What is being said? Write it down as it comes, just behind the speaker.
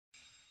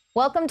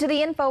Welcome to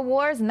the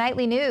INFOWARS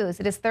Nightly News.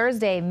 It is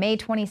Thursday, May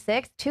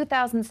 26,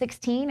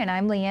 2016, and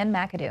I'm Leanne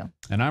McAdoo.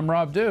 And I'm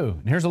Rob Dew.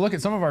 And here's a look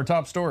at some of our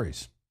top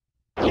stories.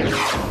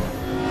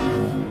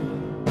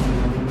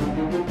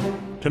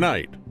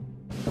 Tonight,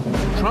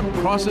 Trump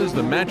crosses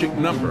the magic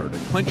number to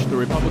clinch the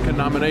Republican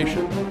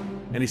nomination,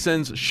 and he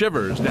sends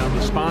shivers down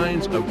the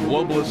spines of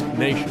globalist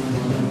nations.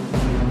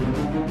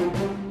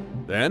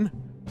 Then,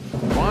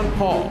 Ron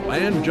Paul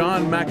and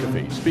John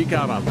McAfee speak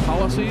out on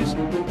policies,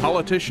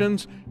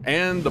 politicians,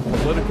 and the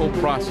political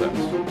process.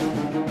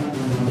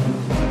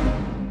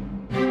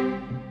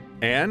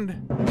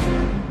 And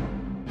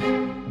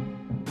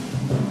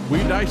we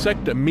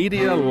dissect a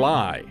media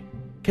lie.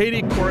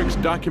 Katie Couric's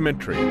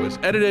documentary was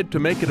edited to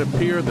make it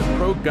appear that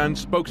pro-gun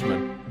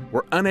spokesmen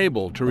were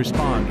unable to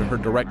respond to her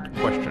direct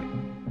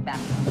question.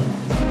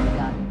 Background checks for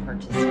gun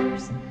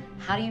purchasers.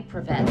 How do you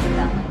prevent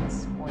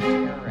felons or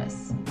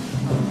terrorists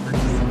from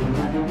purchasing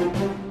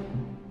guns?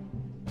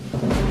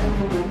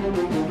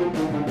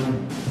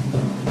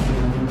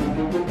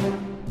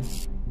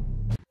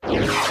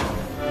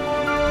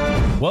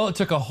 Well, it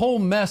took a whole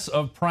mess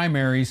of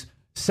primaries,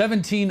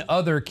 17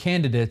 other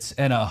candidates,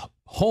 and a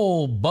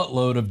whole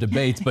buttload of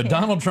debates. But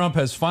Donald Trump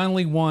has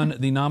finally won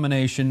the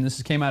nomination.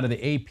 This came out of the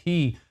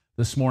AP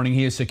this morning.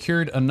 He has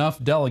secured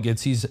enough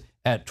delegates. He's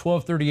at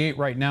 1238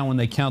 right now when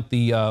they count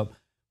the,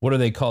 what are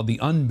they called? The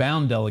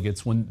unbound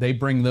delegates. When they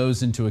bring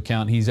those into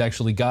account, he's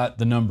actually got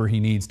the number he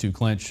needs to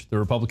clinch the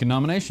Republican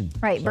nomination.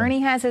 Right. So Bernie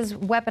has his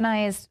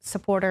weaponized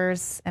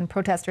supporters and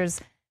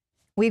protesters.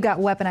 We've got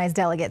weaponized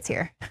delegates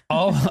here.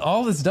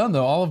 all that's done,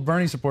 though, all of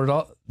Bernie's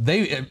supporters,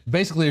 they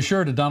basically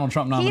assured a Donald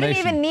Trump nomination. He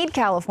didn't even need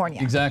California.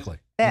 Exactly.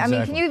 I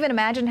mean, can you even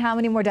imagine how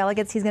many more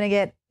delegates he's going to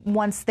get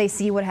once they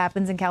see what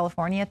happens in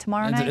California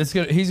tomorrow night? He's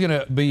going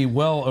to be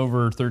well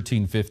over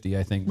 1350,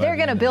 I think. They're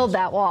going to build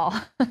that wall.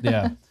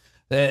 Yeah.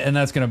 And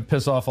that's going to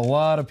piss off a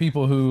lot of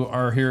people who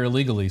are here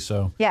illegally.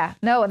 So yeah,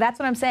 no, that's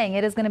what I'm saying.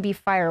 It is going to be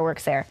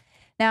fireworks there.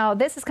 Now,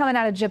 this is coming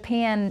out of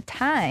Japan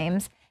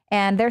Times,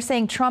 and they're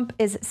saying Trump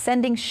is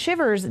sending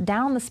shivers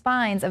down the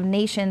spines of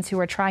nations who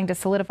are trying to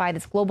solidify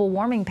this global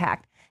warming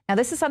pact. Now,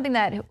 this is something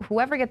that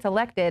whoever gets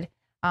elected,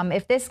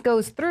 if this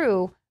goes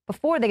through,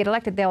 before they get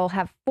elected, they'll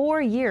have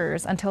 4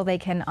 years until they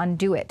can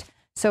undo it.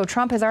 So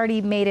Trump has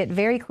already made it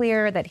very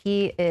clear that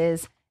he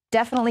is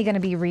definitely going to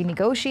be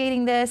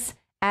renegotiating this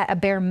at a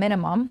bare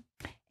minimum.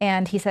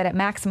 And he said at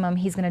maximum,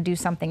 he's going to do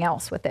something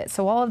else with it.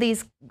 So all of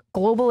these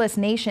globalist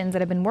nations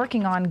that have been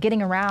working on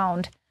getting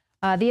around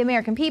the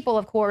American people,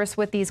 of course,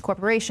 with these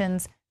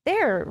corporations,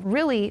 they're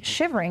really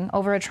shivering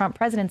over a Trump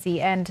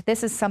presidency. And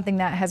this is something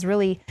that has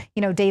really,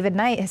 David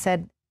Knight has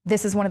said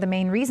this is one of the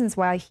main reasons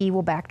why he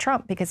will back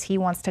Trump, because he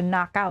wants to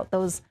knock out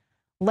those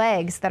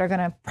legs that are going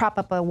to prop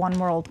up a one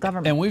world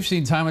government. And we've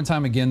seen time and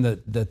time again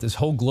that this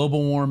whole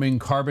global warming,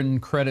 carbon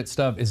credit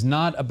stuff is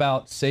not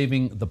about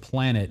saving the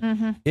planet.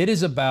 It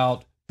is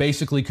about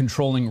basically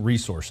controlling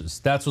resources.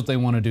 That's what they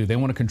want to do. They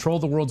want to control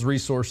the world's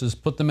resources,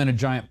 put them in a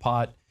giant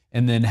pot,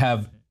 and then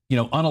have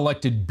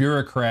unelected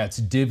bureaucrats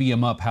divvy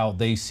them up how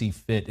they see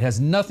fit. It has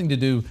nothing to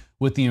do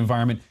with the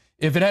environment.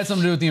 If it had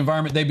something to do with the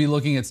environment, they'd be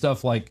looking at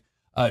stuff like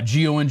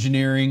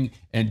geoengineering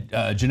and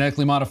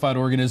genetically modified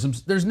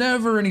organisms. There's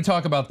never any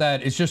talk about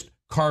that. It's just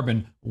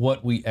carbon,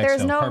 what we exhale.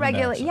 There's no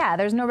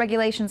there's no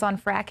regulations on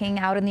fracking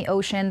out in the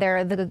ocean.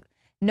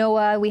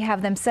 NOAA, we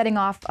have them setting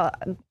off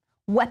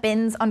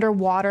weapons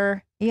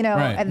underwater.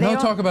 Right. No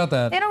talk about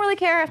that. They don't really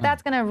care if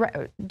that's going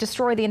to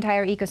destroy the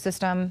entire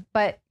ecosystem.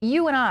 But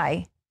you and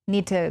I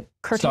need to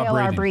curtail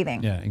our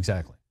breathing. Yeah,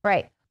 exactly.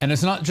 Right. And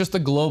it's not just the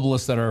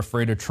globalists that are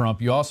afraid of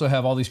Trump. You also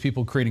have all these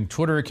people creating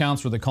Twitter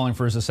accounts where they're calling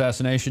for his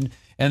assassination.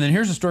 And then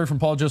here's a story from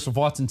Paul Joseph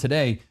Watson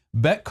today.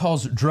 Beck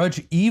calls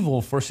Drudge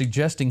evil for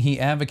suggesting he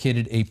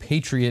advocated a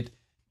patriot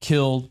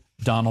killed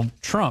Donald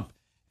Trump.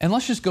 And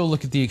let's just go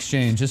look at the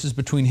exchange. This is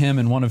between him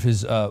and one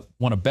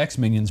of Beck's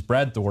minions,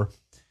 Brad Thor.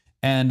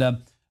 And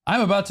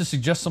I'm about to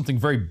suggest something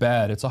very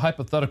bad. It's a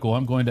hypothetical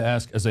I'm going to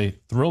ask as a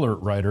thriller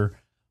writer.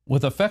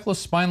 With a feckless,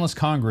 spineless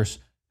Congress,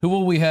 who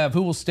will we have?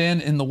 Who will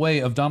stand in the way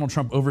of Donald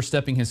Trump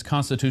overstepping his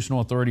constitutional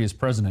authority as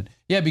president?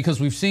 Yeah, because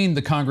we've seen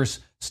the Congress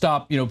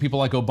stop, people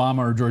like Obama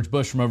or George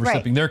Bush from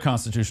overstepping their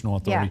constitutional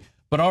authority. Yeah.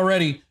 But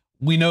already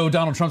we know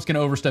Donald Trump's going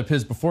to overstep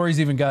his before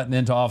he's even gotten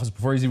into office,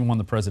 before he's even won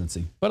the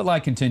presidency. But I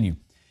continue.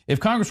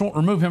 If Congress won't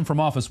remove him from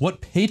office, what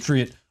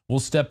patriot will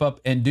step up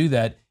and do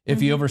that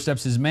if he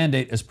oversteps his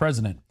mandate as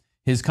president?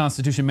 His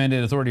Constitution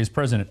mandated authority as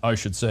president, I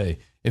should say.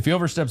 If he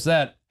oversteps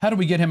that, how do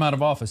we get him out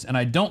of office? And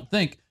I don't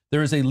think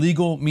there is a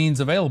legal means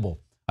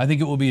available. I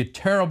think it will be a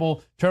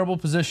terrible, terrible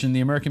position the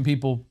American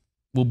people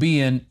will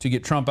be in to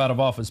get Trump out of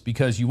office,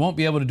 because you won't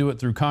be able to do it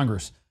through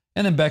Congress.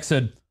 And then Beck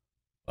said,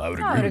 I would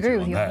agree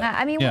with you on that.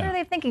 I mean, what are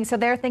they thinking? So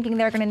they're thinking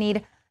they're going to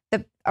need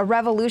a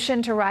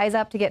revolution to rise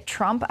up to get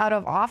Trump out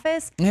of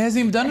office? He hasn't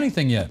even done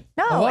anything yet.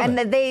 No, and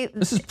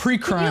this is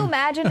pre-crime. Can you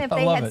imagine if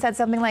they had said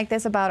something like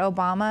this about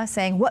Obama,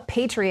 saying what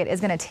patriot is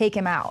going to take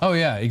him out? Oh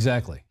yeah,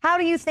 exactly. How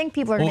do you think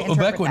people are going to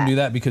interpret that? Beck wouldn't do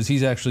that because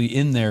he's actually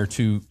in there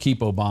to keep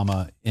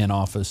Obama in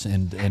office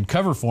and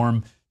cover for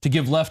him to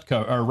give left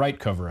cover or right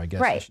cover, I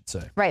guess I Right. should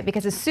say. Right,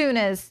 because as soon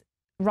as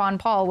Ron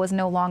Paul was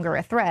no longer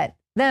a threat,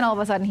 then all of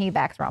a sudden he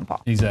backs Ron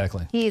Paul.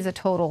 Exactly. He's a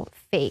total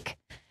fake.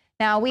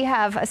 Now we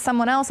have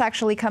someone else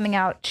actually coming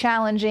out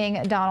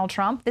challenging Donald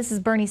Trump. This is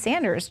Bernie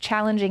Sanders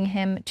challenging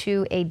him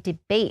to a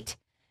debate.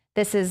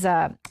 This is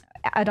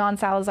Adon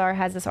Salazar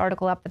has this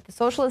article up that the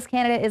socialist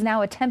candidate is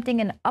now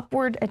attempting an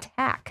upward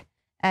attack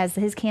as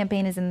his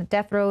campaign is in the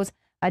death throes.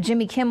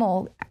 Jimmy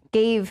Kimmel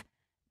gave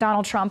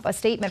Donald Trump a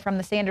statement from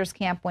the Sanders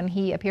camp when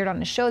he appeared on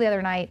his show the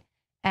other night,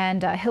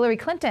 and Hillary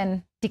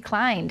Clinton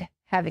declined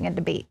having a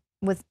debate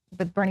with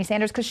Bernie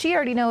Sanders because she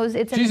already knows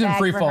it's She's in the in bag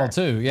free for fall her.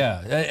 too.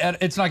 Yeah,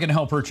 it's not going to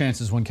help her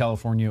chances win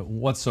California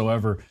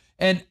whatsoever.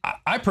 And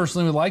I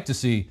personally would like to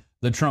see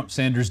the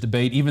Trump-Sanders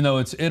debate, even though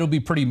it'll be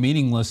pretty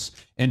meaningless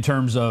in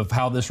terms of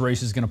how this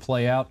race is going to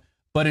play out.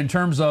 But in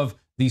terms of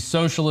the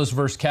socialist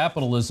versus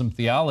capitalism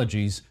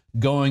theologies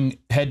going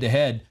head to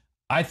head,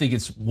 I think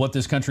it's what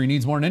this country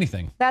needs more than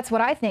anything. That's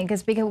what I think,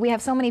 is because we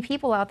have so many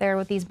people out there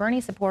with these Bernie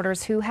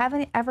supporters who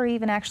haven't ever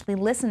even actually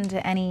listened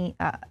to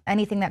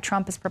anything that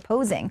Trump is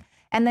proposing.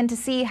 And then to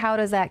see how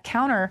does that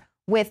counter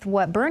with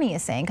what Bernie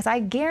is saying, because I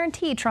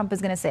guarantee Trump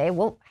is going to say,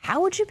 well,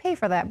 how would you pay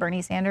for that,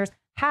 Bernie Sanders?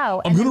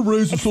 How? I'm going to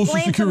raise the Social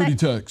Security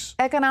tax.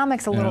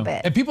 Economics a little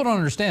bit. And people don't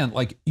understand,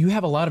 like, you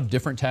have a lot of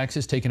different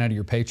taxes taken out of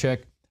your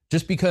paycheck.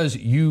 Just because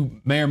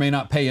you may or may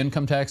not pay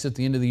income tax at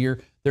the end of the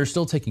year, they're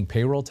still taking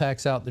payroll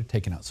tax out. They're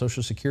taking out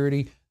Social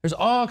Security. There's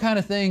all kind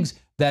of things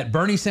that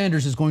Bernie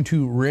Sanders is going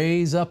to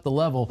raise up the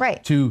level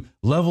to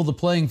level the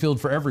playing field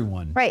for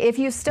everyone. Right. If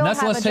you still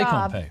have a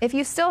job, pay. if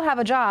you still have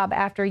a job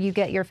after you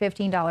get your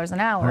 $15 an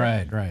hour,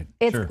 Right.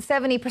 it's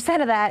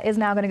 70% of that is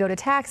now going to go to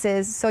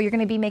taxes. So you're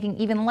going to be making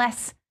even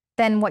less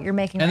than what you're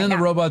making right now. And then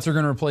the robots are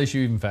going to replace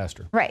you even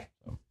faster. Right.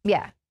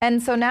 Yeah.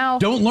 And so now,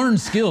 don't learn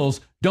skills.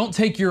 Don't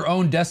take your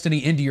own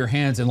destiny into your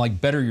hands and like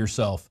better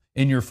yourself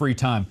in your free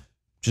time.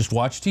 Just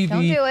watch TV.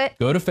 Don't do it.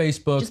 Go to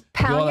Facebook. Just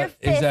pound your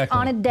fist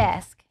on a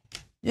desk.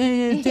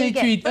 Yeah, take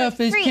street off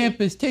this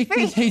campus. Take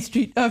this hate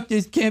street off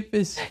this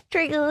campus.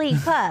 Trickly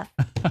puff.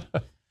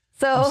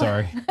 So I'm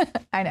sorry.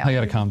 I know. I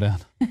got to calm down.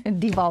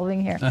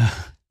 Devolving here.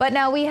 But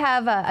now we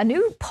have a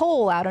new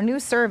poll out, a new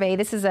survey.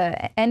 This is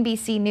a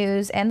NBC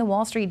News and the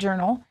Wall Street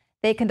Journal.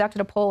 They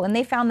conducted a poll and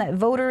they found that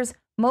voters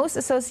most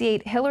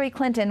associate Hillary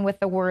Clinton with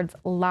the words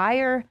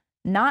liar,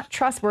 not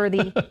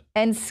trustworthy,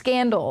 and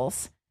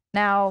scandals.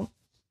 Now,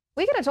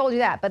 we could have told you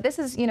that, but this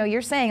is,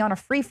 you're saying on a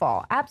free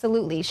fall.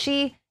 Absolutely.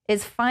 She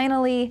is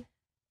finally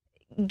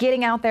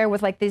getting out there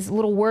with like these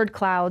little word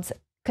clouds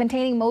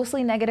containing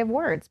mostly negative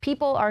words.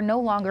 People are no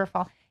longer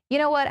You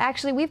know what?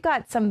 Actually, we've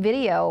got some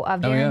video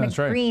of Darren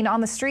McGreen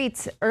on the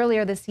streets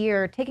earlier this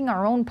year taking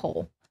our own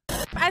poll.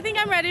 I think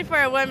I'm ready for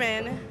a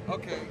woman.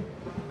 Okay.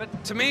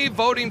 But to me,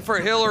 voting for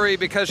Hillary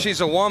because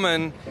she's a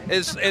woman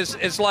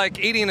is like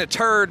eating a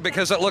turd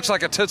because it looks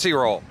like a Tootsie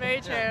Roll.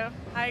 Very true.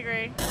 I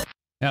agree.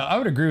 Now, I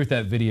would agree with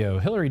that video.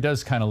 Hillary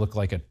does kind of look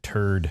like a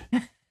turd.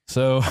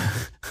 So,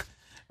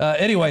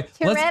 anyway.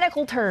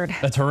 Tyrannical turd.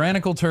 A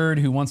tyrannical turd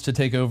who wants to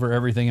take over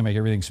everything and make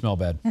everything smell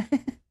bad.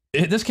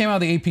 This came out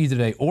of the AP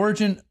today.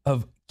 Origin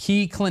of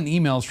key Clinton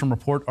emails from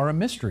report are a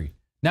mystery.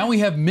 Now we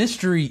have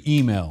mystery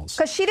emails.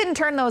 Because she didn't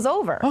turn those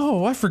over.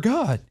 Oh, I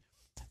forgot.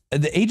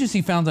 The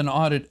agency found an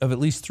audit of at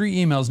least 3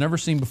 emails never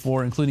seen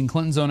before, including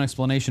Clinton's own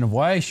explanation of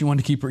why she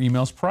wanted to keep her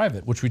emails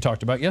private, which we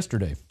talked about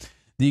yesterday.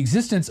 The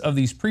existence of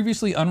these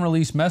previously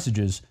unreleased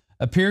messages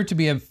appeared to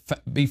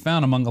be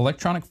found among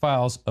electronic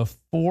files of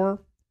 4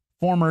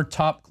 former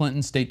top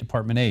Clinton State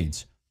Department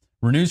aides.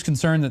 Renew's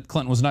concerned that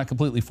Clinton was not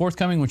completely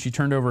forthcoming when she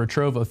turned over a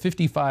trove of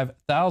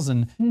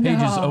 55,000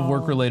 pages of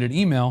work-related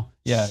email.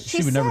 Yeah,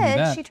 she would never do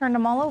that. She turned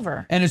them all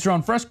over. And it's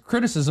drawn fresh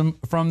criticism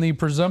from the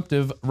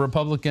presumptive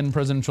Republican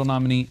presidential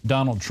nominee,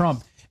 Donald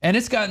Trump. And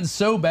it's gotten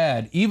so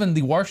bad, even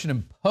the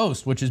Washington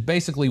Post, which is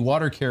basically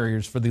water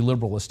carriers for the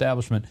liberal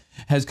establishment,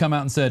 has come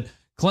out and said,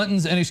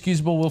 Clinton's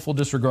inexcusable willful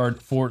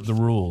disregard for the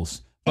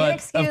rules.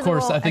 But of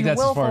course, I think that's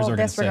as far as they're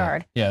going to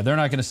say. Yeah, they're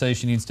not going to say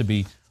she needs to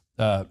be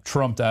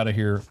trumped out of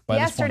here by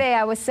Yesterday,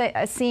 I was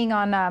seeing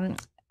on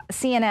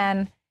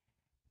CNN,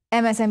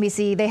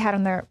 MSNBC, they had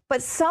on there,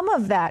 but some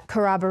of that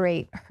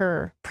corroborate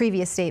her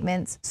previous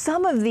statements.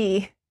 Some of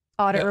the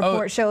audit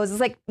report shows, it's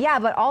like, yeah,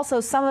 but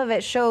also some of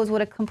it shows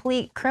what a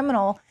complete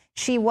criminal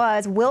she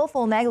was,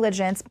 willful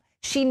negligence.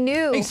 She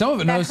knew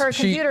that her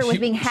computer was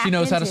being hacked into. She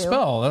knows how to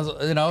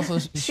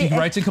spell. She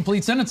writes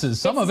incomplete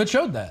sentences. Some of it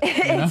showed that.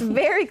 It's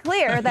very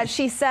clear that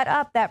she set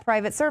up that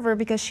private server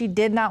because she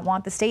did not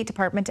want the State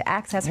Department to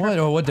access her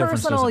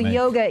personal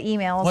yoga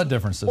emails. What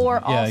difference does it make?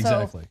 Or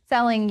also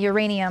selling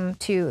uranium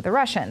to the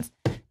Russians.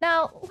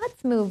 Now,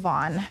 let's move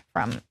on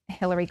from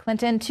Hillary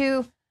Clinton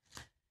to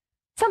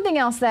something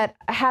else that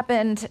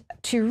happened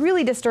to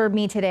really disturb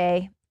me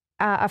today.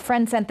 A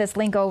friend sent this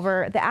link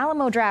over, the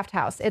Alamo Draft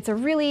House. It's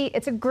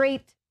a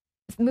great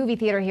movie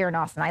theater here in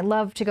Austin. I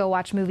love to go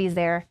watch movies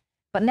there.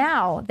 But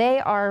now they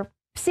are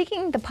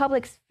seeking the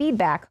public's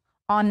feedback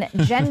on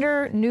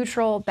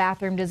gender-neutral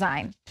bathroom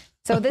design.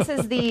 So this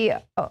is the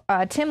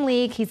Tim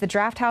League. He's the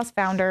Draft House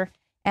founder.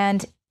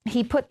 And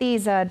he put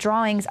these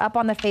drawings up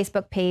on the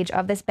Facebook page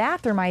of this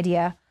bathroom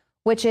idea,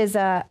 which is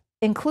a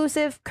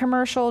inclusive,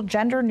 commercial,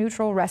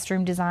 gender-neutral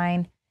restroom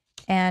design.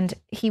 And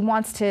he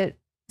wants to,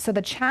 so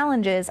the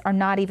challenges are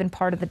not even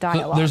part of the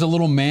dialogue. There's a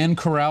little man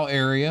corral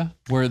area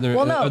where there,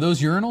 are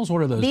those urinals?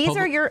 What are those? These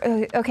are your,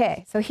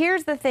 okay, so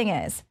here's the thing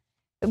is,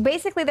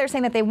 basically they're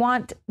saying that they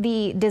want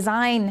the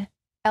design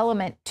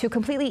element to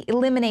completely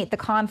eliminate the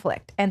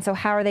conflict. And so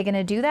how are they going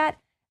to do that?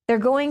 They're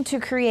going to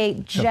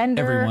create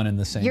gender everyone in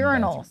the same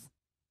urinals.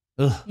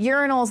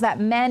 Urinals that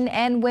men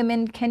and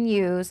women can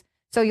use.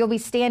 So you'll be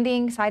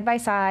standing side by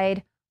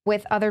side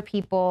with other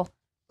people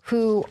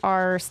who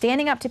are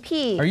standing up to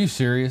pee. Are you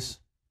serious?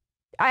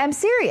 I am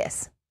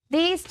serious.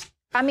 These,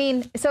 I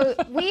mean, so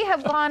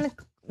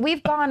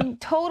we've gone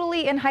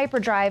totally in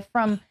hyperdrive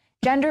from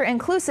gender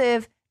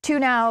inclusive to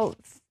now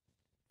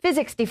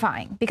physics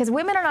defying, because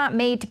women are not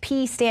made to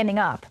pee standing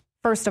up,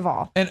 first of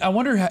all. And I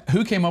wonder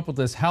who came up with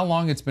this, how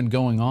long it's been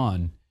going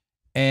on.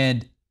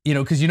 And, you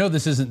know, because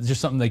this isn't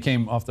just something they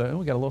came off the,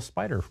 we got a little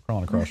spider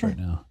crawling across right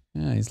now.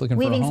 Yeah, he's looking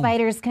for a home. Weaving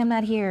spiders, come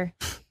out here.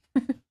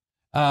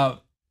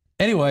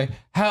 Anyway,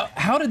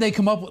 how did they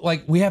come up with,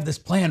 like, we have this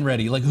plan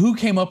ready? Like, who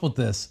came up with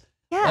this?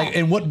 Yeah. Like,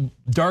 in what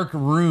dark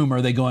room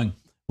are they going,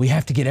 we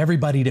have to get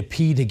everybody to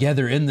pee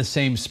together in the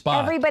same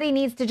spot? Everybody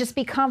needs to just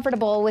be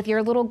comfortable with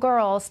your little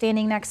girl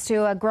standing next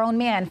to a grown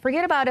man.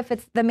 Forget about if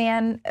it's the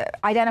man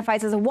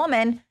identifies as a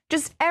woman.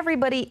 Just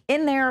everybody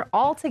in there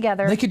all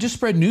together. They could just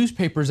spread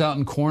newspapers out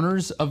in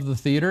corners of the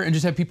theater and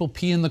just have people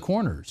pee in the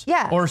corners.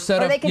 Yeah. Or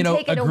set up,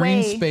 a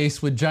green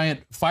space with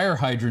giant fire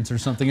hydrants or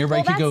something.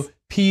 Everybody could go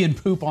pee and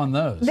poop on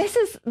those.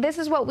 This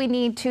is what we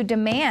need to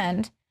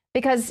demand,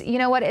 because you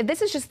know what?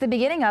 This is just the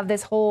beginning of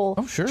this whole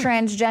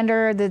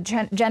transgender, the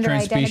gender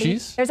identity.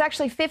 There's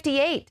actually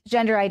 58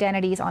 gender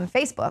identities on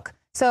Facebook.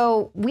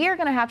 So we are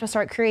going to have to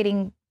start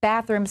creating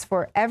bathrooms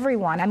for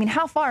everyone. I mean,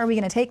 how far are we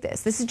going to take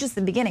this? This is just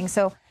the beginning.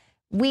 So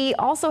we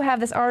also have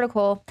this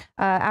article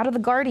out of The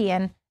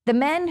Guardian. The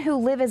men who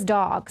live as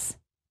dogs,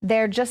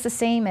 they're just the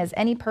same as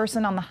any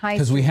person on the high street.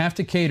 Because we have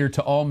to cater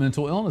to all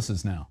mental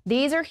illnesses now.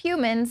 These are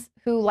humans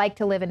who like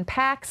to live in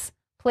packs,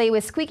 play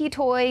with squeaky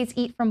toys,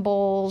 eat from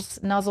bowls,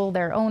 nuzzle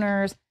their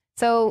owners.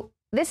 So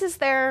this is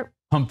their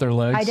hump their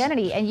legs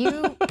identity.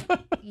 And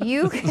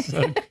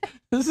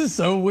this is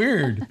so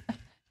weird.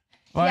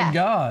 My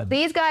God.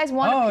 These guys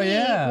want to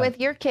pee with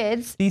your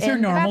kids. These are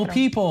normal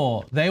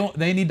people.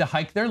 They need to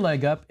hike their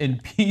leg up in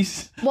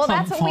peace. Well,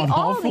 that's what we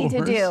all need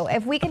to do.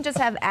 If we can just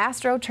have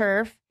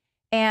AstroTurf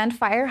and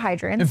fire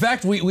hydrants. In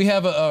fact, we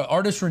have an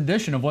artist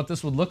rendition of what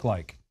this would look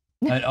like.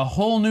 A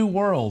whole new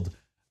world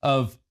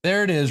of,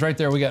 there it is right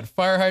there. We got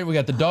fire hydrant. We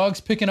got the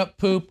dogs picking up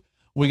poop.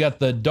 We got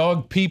the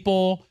dog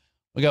people.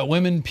 We got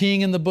women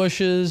peeing in the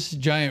bushes,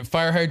 giant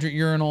fire hydrant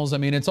urinals. I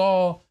mean, it's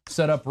all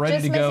set up,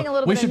 ready to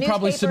go. We should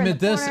probably submit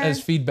this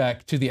as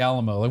feedback to the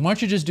Alamo. Like, why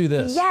don't you just do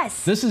this?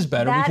 Yes. This is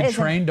better. We can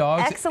train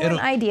dogs. Excellent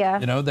idea.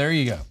 You know, there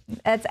you go.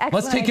 That's excellent.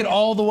 Let's take it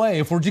all the way.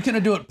 If we're just going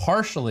to do it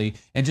partially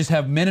and just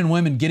have men and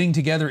women getting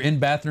together in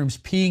bathrooms,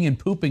 peeing and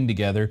pooping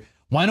together,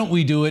 why don't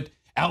we do it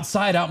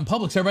outside, out in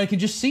public, so everybody can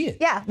just see it?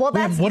 Yeah, well,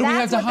 that's what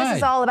this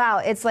is all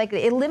about. It's like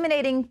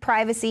eliminating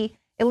privacy,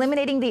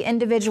 eliminating the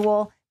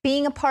individual,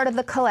 being a part of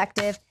the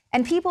collective,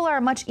 and people are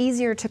much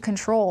easier to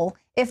control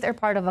if they're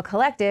part of a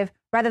collective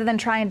rather than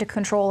trying to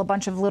control a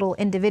bunch of little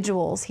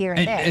individuals here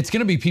and there. It's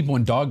going to be people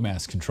in dog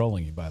masks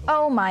controlling you, by the way.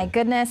 Oh my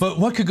goodness. But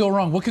what could go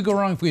wrong? What could go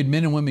wrong if we had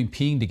men and women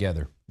peeing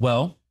together?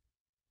 Well,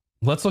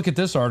 let's look at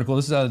this article.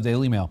 This is out of the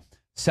Daily Mail.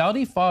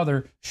 Saudi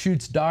father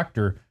shoots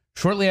doctor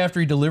shortly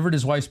after he delivered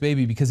his wife's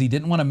baby because he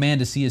didn't want a man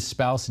to see his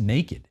spouse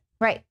naked.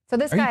 Right. So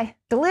this guy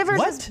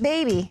delivers his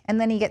baby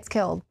and then he gets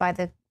killed by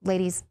the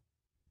lady's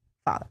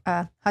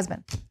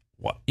husband.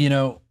 Well, you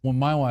know, when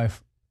my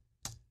wife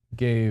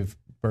gave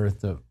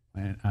birth to,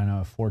 I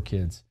know, 4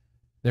 kids,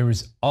 there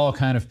was all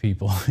kind of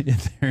people in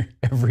there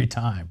every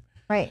time.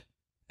 Right.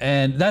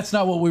 And that's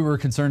not what we were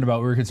concerned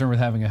about. We were concerned with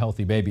having a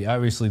healthy baby.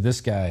 Obviously,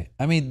 this guy,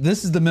 I mean,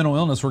 this is the mental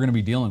illness we're going to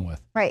be dealing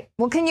with. Right.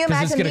 Well, can you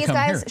imagine these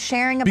guys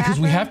sharing a bathroom?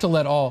 Because we have to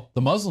let all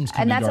the Muslims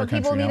come into our country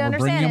now. And that's what people need to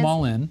understand. We're bringing them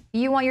all in.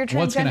 You want your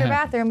transgender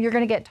bathroom, you're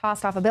going to get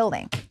tossed off a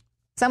building.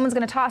 Someone's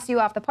going to toss you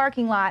off the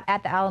parking lot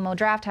at the Alamo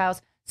Draft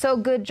House. So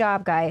good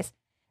job, guys.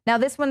 Now,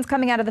 this one's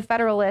coming out of the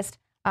Federalist.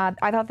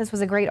 I thought this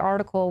was a great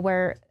article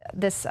where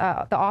this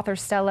the author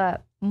Stella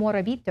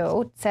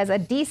Morabito says a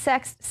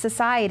desexed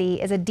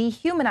society is a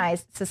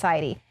dehumanized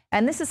society.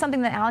 And this is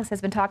something that Alex has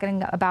been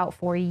talking about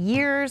for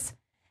years,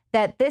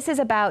 that this is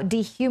about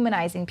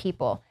dehumanizing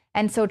people.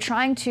 And so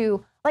trying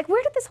to, like,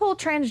 where did this whole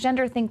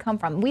transgender thing come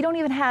from? We don't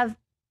even have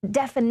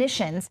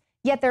definitions,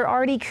 yet they're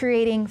already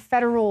creating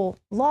federal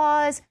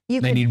laws.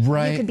 You could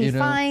be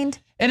fined.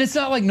 And it's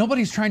not like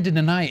nobody's trying to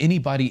deny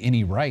anybody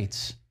any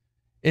rights.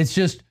 It's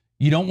just,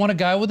 you don't want a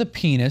guy with a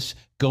penis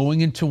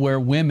going into where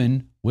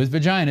women with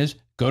vaginas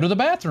go to the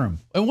bathroom.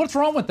 And what's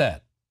wrong with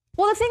that?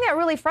 Well, the thing that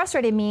really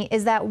frustrated me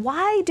is that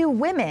why do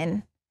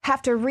women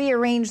have to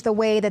rearrange the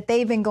way that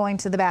they've been going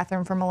to the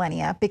bathroom for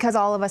millennia? Because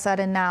all of a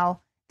sudden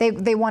now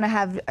they want to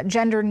have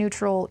gender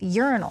neutral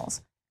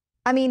urinals.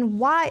 I mean,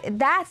 why?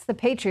 That's the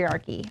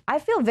patriarchy. I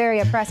feel very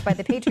oppressed by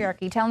the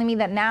patriarchy telling me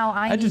that now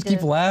I need just to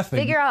keep laughing.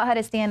 figure out how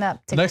to stand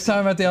up. To Next time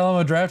I'm at the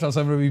Alamo Draft House,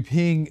 I'm going to be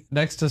peeing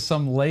next to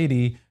some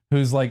lady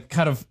who's like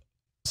kind of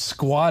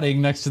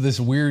squatting next to this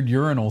weird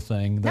urinal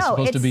thing that's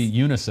supposed to be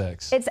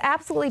unisex. It's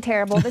absolutely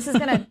terrible. This is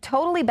going to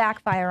totally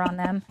backfire on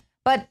them.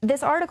 But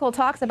this article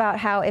talks about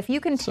how if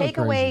you can take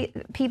away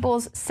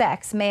people's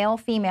sex, male,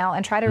 female,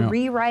 and try to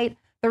rewrite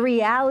the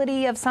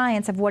reality of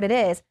science of what it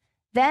is,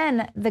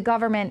 then the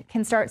government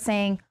can start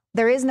saying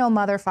there is no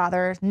mother,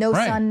 father, no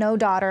son, no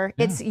daughter.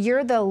 It's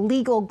you're the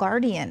legal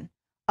guardian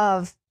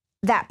of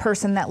that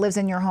person that lives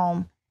in your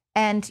home.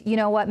 And you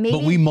know what? Maybe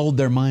but we mold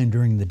their mind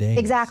during the day.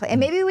 Exactly. And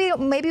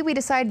maybe we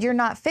decide you're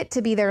not fit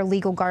to be their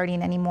legal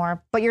guardian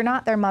anymore, but you're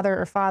not their mother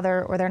or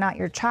father, or they're not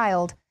your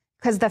child,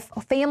 because the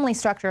family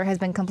structure has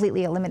been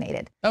completely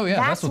eliminated. Oh yeah,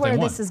 that's what they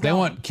want. They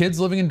want kids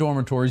living in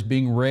dormitories,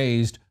 being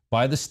raised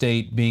by the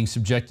state, being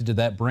subjected to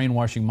that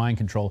brainwashing mind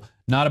control.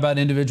 Not about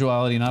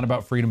individuality, not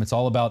about freedom. It's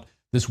all about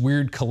this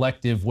weird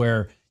collective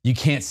where you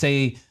can't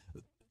say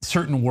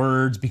certain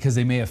words because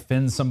they may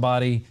offend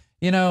somebody.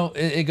 You know,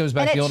 it goes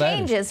back to the old adage.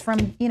 And it changes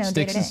from, you know,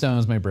 sticks and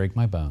stones may break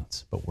my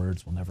bones, but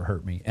words will never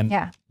hurt me. And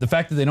yeah. The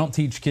fact that they don't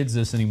teach kids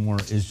this anymore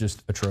is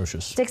just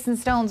atrocious. Sticks and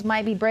stones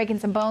might be breaking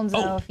some bones,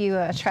 though, if you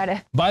try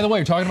to... By the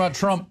way, talking about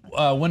Trump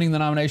winning the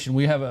nomination,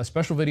 we have a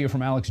special video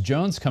from Alex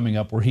Jones coming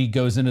up where he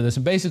goes into this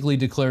and basically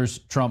declares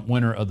Trump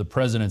winner of the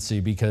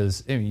presidency,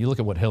 because I mean, you look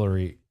at what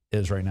Hillary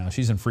is right now.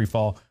 She's in free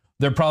fall.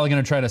 They're probably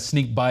going to try to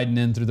sneak Biden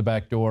in through the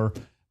back door.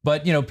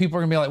 But, you know, people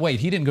are going to be like, wait,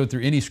 he didn't go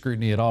through any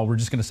scrutiny at all. We're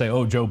just going to say,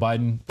 oh, Joe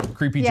Biden,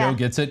 creepy Joe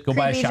gets it. Go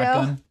buy a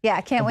shotgun. Joe.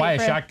 Yeah, can't wait buy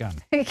a shotgun.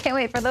 Can't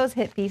wait for those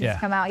hit pieces to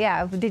come out.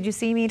 Yeah, did you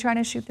see me trying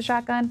to shoot the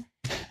shotgun?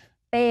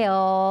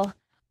 Fail.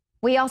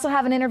 We also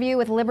have an interview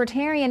with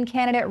Libertarian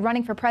candidate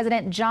running for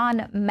president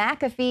John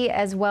McAfee,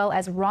 as well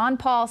as Ron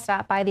Paul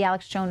stopped by the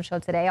Alex Jones Show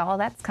today. All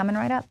that's coming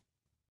right up.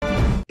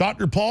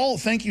 Dr. Paul,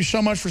 thank you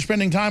so much for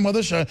spending time with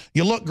us.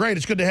 You look great.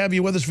 It's good to have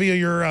you with us via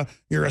your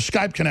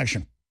Skype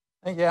connection.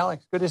 Thank you,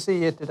 Alex. Good to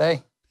see you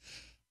today.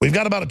 We've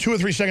got about a 2 or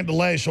 3 second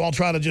delay, so I'll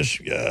try to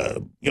just,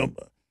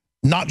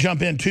 not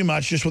jump in too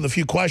much, just with a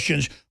few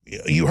questions.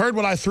 You heard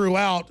what I threw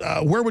out.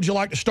 Where would you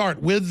like to start?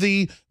 With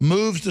the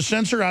moves to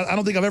censor? I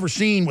don't think I've ever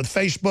seen with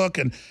Facebook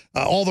and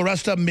all the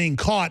rest of them being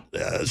caught,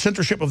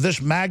 censorship of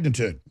this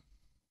magnitude.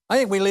 I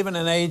think we live in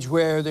an age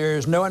where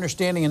there's no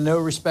understanding and no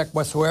respect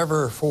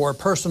whatsoever for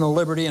personal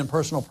liberty and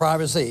personal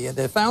privacy.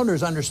 The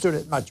founders understood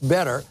it much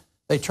better.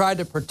 They tried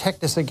to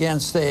protect us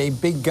against a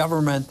big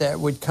government that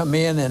would come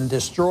in and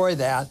destroy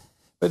that.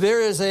 But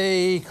there is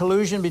a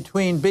collusion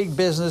between big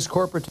business,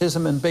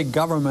 corporatism, and big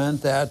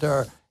government that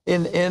are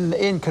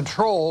in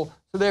control,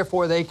 so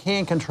therefore they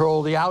can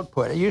control the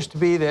output. It used to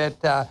be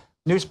that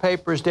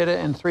newspapers did it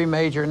in 3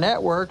 major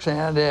networks,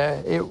 and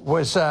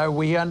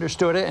we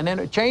understood it, and then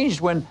it changed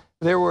when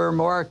there were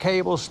more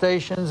cable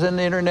stations and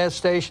internet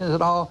stations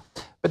and all.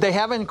 But they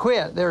haven't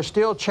quit. They're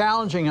still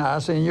challenging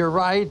us. And you're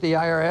right, the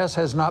IRS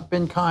has not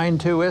been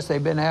kind to us.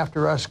 They've been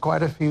after us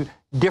quite a few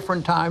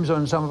different times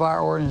on some of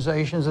our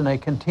organizations, and they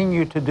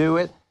continue to do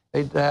it.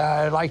 They'd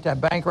like to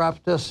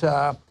bankrupt us,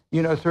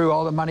 through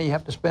all the money you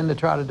have to spend to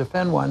try to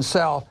defend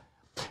oneself.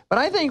 But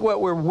I think what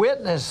we're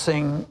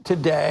witnessing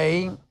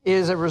today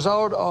is a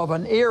result of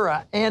an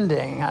era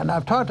ending. And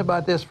I've talked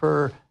about this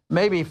for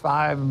maybe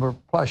 5 or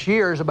plus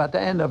years, about the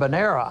end of an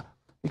era.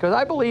 Because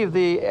I believe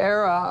the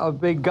era of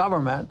big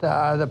government,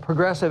 the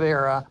progressive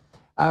era,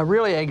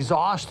 really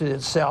exhausted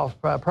itself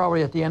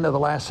probably at the end of the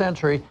last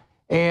century.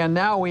 And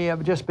now we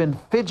have just been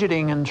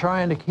fidgeting and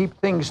trying to keep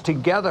things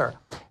together.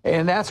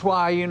 And that's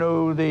why,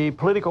 the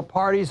political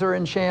parties are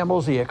in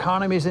shambles, the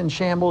economy's in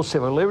shambles,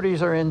 civil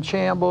liberties are in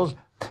shambles.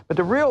 But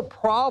the real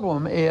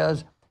problem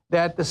is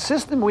that the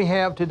system we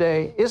have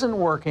today isn't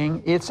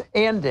working, it's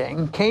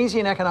ending.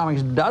 Keynesian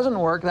economics doesn't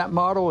work. That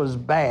model is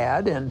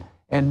bad and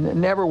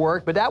never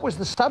worked, but that was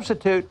the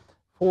substitute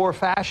for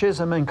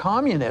fascism and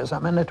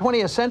communism. And the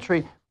 20th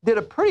century did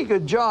a pretty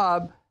good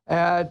job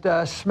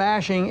at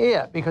smashing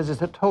it, because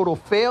it's a total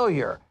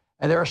failure.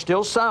 And there are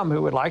still some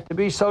who would like to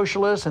be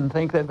socialists and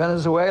think that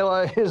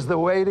Venezuela is the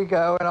way to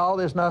go and all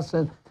this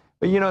nonsense.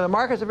 But the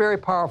markets are very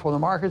powerful. The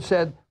market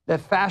said that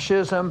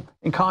fascism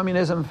and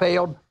communism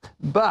failed,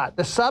 but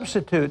the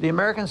substitute, the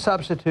American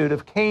substitute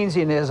of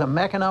Keynesianism,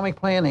 economic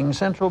planning,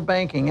 central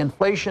banking,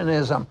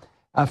 inflationism,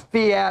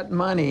 fiat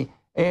money,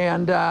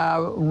 and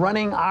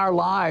running our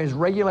lives,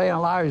 regulating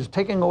our lives,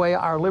 taking away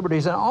our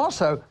liberties, and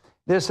also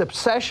this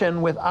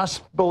obsession with us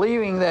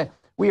believing that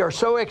we are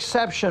so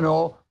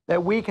exceptional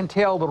that we can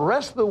tell the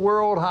rest of the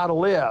world how to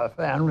live.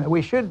 And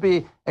we should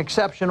be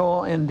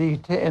exceptional in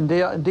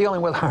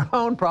dealing with our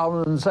own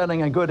problems and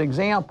setting a good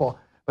example.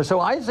 But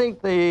so I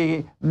think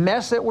the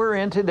mess that we're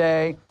in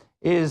today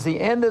is the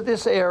end of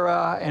this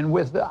era, and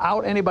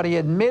without anybody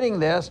admitting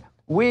this,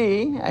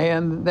 we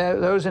and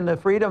those in the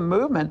freedom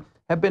movement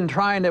have been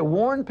trying to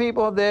warn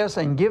people of this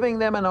and giving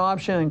them an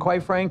option. And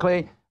quite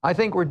frankly, I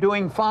think we're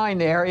doing fine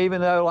there, even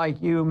though,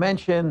 like you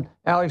mentioned,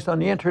 Alex, on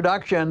the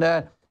introduction,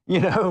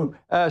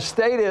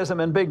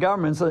 statism and big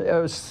government's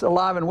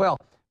alive and well.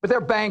 but they're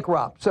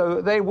bankrupt,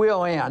 so they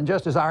will end.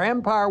 Just as our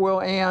empire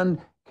will end,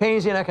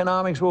 Keynesian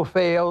economics will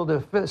fail,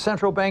 the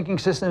central banking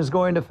system is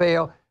going to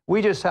fail.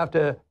 We just have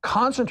to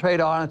concentrate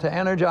on it to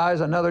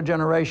energize another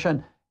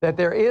generation that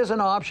there is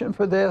an option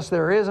for this,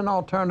 there is an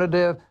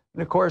alternative,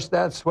 and of course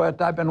that's what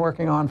I've been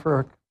working on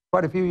for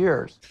quite a few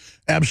years.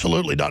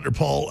 Absolutely, Dr.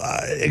 Paul.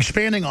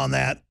 Expanding on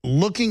that,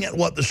 looking at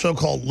what the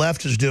so-called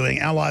left is doing,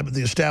 allied with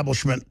the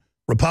establishment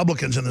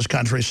Republicans in this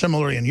country,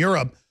 similarly in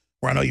Europe,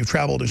 where I know you've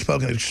traveled and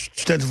spoken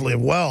extensively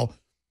of well,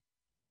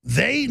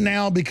 they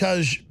now,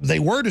 because they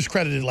were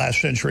discredited last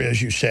century,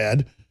 as you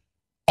said,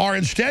 are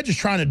instead just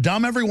trying to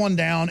dumb everyone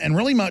down and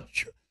really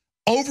much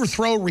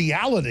overthrow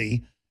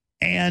reality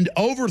and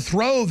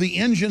overthrow the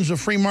engines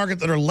of free market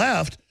that are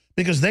left,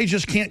 because they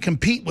just can't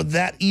compete with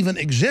that even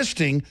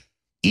existing.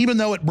 Even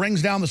though it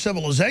brings down the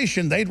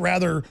civilization, they'd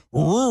rather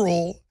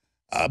rural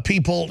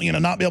people,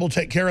 not be able to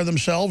take care of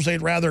themselves.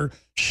 They'd rather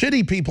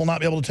city people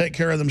not be able to take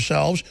care of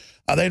themselves.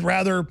 They'd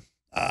rather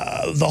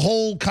the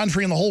whole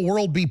country and the whole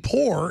world be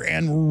poor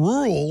and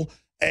rule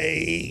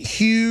a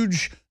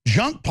huge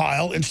junk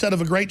pile instead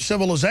of a great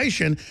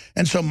civilization.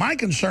 And so my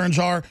concerns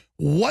are,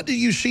 what do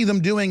you see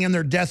them doing in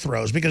their death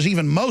throes? Because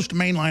even most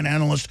mainline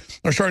analysts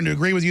are starting to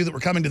agree with you that we're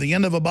coming to the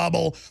end of a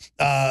bubble,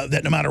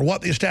 that no matter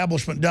what the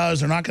establishment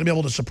does, they're not going to be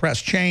able to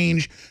suppress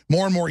change.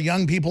 More and more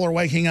young people are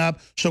waking up.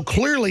 So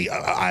clearly,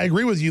 I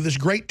agree with you, this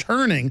great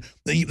turning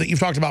that you've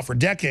talked about for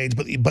decades,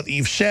 but that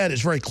you've said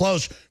is very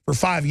close for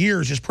 5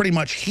 years, is pretty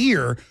much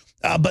here.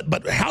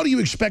 But how do you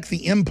expect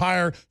the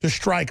empire to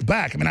strike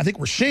back? I mean, I think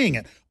we're seeing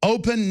it.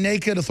 Open,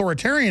 naked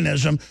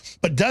authoritarianism,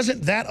 but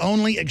doesn't that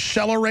only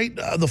accelerate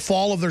the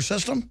fall of their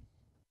system?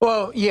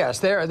 Well, yes,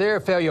 they're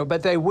a failure,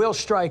 but they will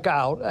strike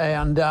out.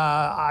 And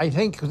I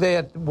think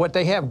that what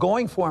they have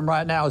going for them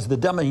right now is the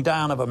dumbing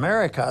down of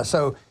America.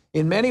 So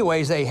in many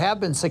ways, they have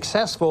been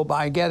successful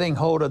by getting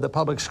hold of the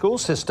public school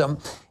system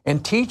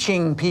and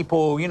teaching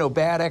people,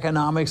 bad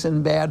economics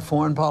and bad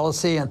foreign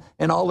policy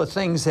and all the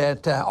things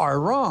that are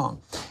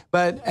wrong.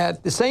 But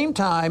at the same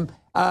time,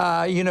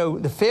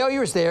 the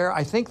failure is there.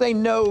 I think they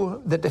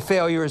know that the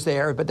failure is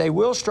there, but they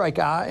will strike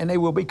out and they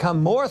will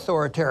become more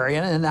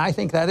authoritarian. And I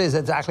think that is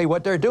exactly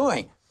what they're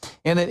doing.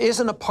 And it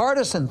isn't a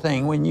partisan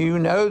thing when you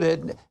know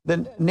that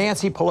the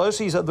Nancy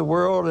Pelosi's of the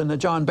world and the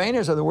John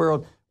Boehners of the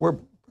world were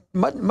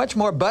much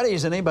more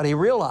buddies than anybody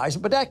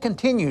realized, but that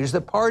continues.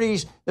 The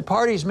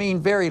parties mean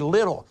very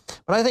little.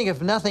 But I think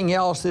if nothing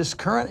else, this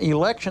current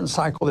election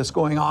cycle that's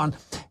going on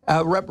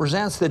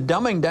represents the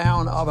dumbing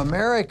down of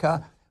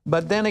America.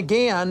 But then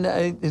again,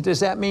 does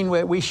that mean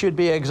we should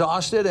be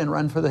exhausted and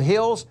run for the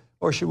hills,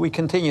 or should we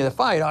continue the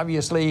fight?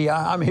 Obviously,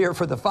 I'm here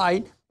for the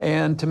fight,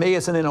 and to me,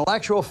 it's an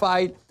intellectual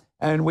fight.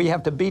 And we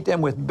have to beat them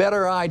with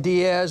better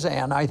ideas,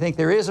 and I think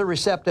there is a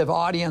receptive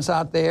audience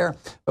out there.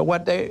 But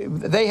what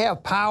they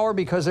have power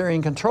because they're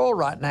in control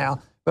right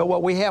now. But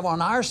what we have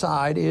on our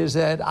side is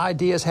that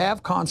ideas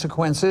have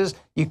consequences.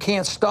 You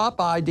can't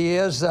stop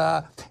ideas.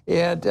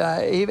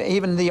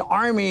 Even the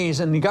armies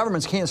and the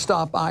governments can't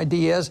stop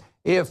ideas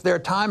if their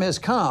time has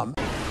come.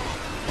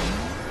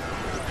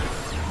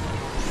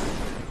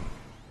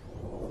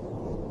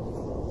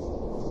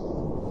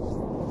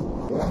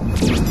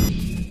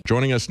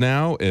 Joining us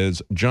now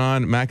is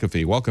John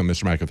McAfee. Welcome,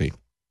 Mr. McAfee.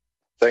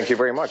 Thank you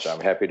very much. I'm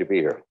happy to be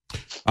here.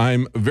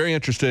 I'm very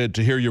interested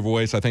to hear your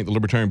voice. I think the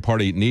Libertarian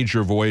Party needs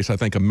your voice. I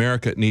think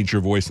America needs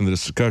your voice in the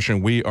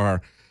discussion. We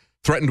are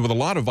threatened with a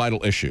lot of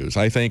vital issues.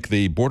 I think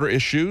the border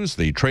issues,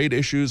 the trade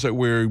issues that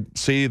we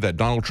see that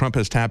Donald Trump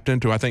has tapped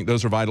into, I think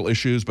those are vital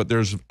issues. But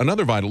there's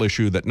another vital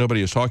issue that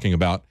nobody is talking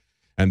about,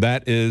 and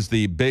that is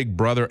the big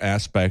brother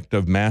aspect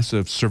of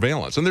massive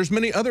surveillance. And there's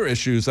many other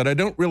issues that I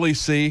don't really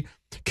see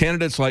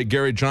candidates like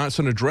Gary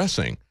Johnson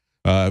addressing.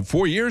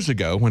 4 years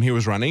ago when he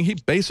was running, he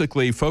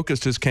basically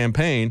focused his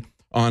campaign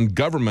on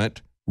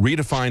government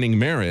redefining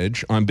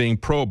marriage, on being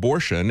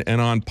pro-abortion,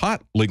 and on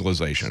pot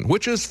legalization,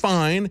 which is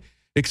fine,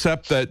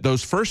 except that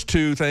those first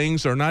two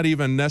things are not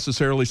even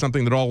necessarily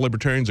something that all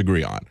libertarians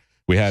agree on.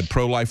 We had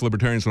pro-life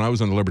libertarians when I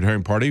was in the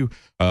Libertarian Party.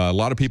 A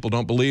lot of people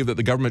don't believe that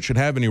the government should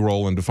have any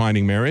role in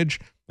defining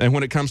marriage. And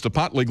when it comes to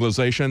pot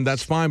legalization,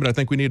 that's fine, but I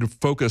think we need to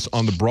focus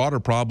on the broader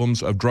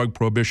problems of drug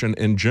prohibition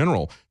in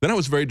general. Then I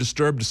was very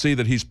disturbed to see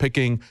that he's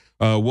picking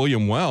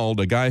William Weld,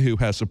 a guy who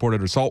has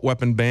supported assault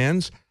weapon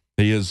bans.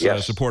 He has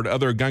supported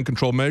other gun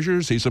control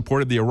measures. He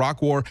supported the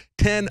Iraq War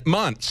 10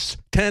 months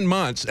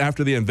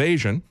after the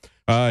invasion.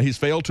 He's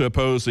failed to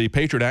oppose the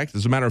Patriot Act.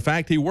 As a matter of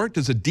fact, he worked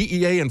as a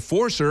DEA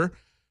enforcer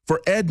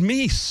for Ed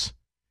Meese.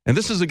 And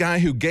this is a guy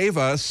who gave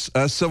us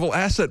a civil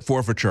asset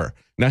forfeiture.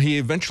 Now, he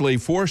eventually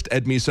forced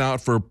Ed Meese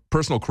out for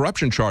personal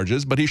corruption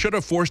charges, but he should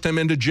have forced him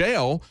into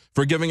jail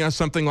for giving us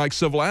something like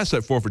civil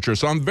asset forfeiture.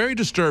 So I'm very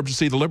disturbed to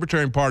see the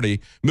Libertarian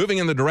Party moving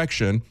in the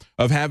direction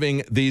of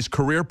having these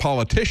career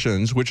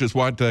politicians, which is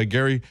what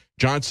Gary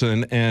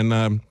Johnson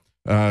and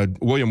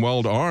William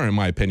Weld are, in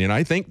my opinion.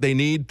 I think they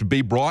need to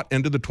be brought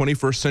into the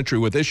 21st century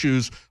with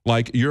issues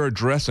like you're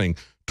addressing.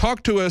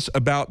 Talk to us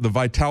about the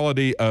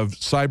vitality of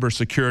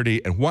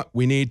cybersecurity and what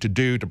we need to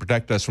do to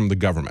protect us from the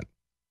government.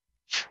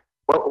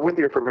 Well, with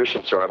your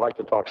permission, sir, I'd like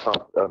to talk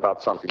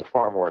about something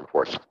far more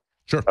important.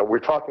 Sure. We're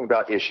talking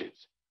about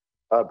issues,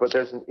 but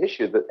there's an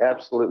issue that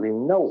absolutely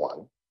no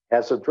one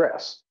has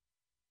addressed,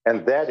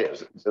 and that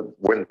is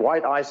when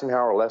Dwight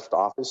Eisenhower left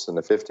office in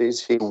the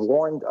 50s, he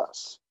warned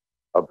us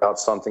about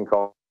something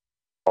called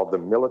the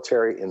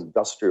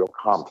military-industrial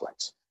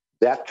complex,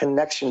 that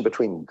connection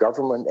between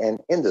government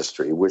and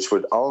industry, which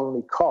would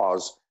only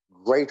cause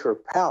greater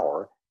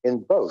power in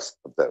both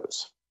of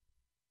those.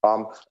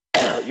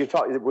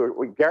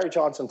 Gary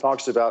Johnson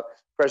talks about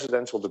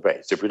presidential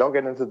debates. If we don't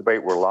get into the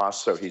debate, we're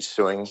lost, so he's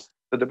suing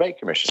the debate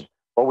commission.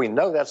 Well, we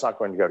know that's not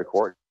going to go to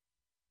court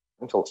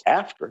until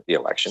after the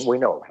election. We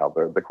know how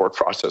the court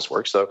process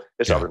works, so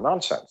it's utter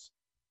nonsense.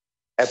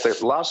 At the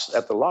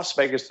Las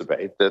Vegas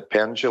debate that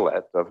Penn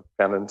Jillette of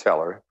Penn and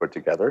Teller put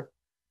together,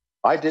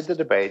 I did the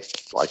debate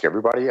like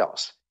everybody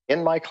else.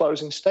 In my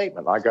closing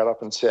statement, I got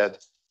up and said,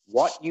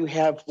 what you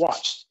have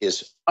watched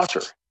is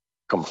utter,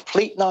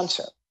 complete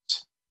nonsense,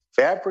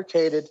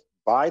 fabricated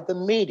by the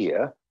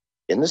media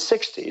in the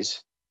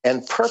 60s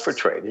and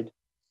perpetrated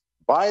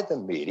by the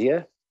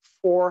media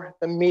for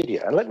the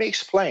media. And let me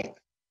explain.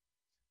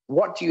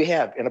 What do you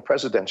have in a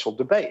presidential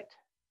debate?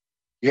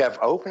 You have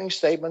opening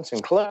statements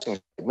and closing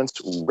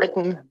statements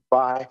written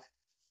by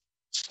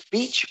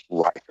speech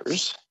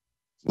writers,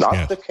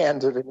 not the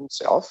candidate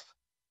himself.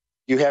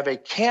 You have a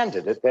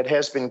candidate that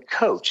has been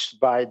coached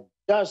by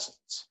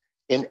dozens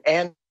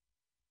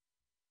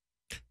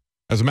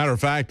As a matter of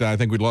fact, I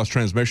think we lost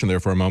transmission there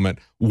for a moment.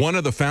 One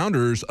of the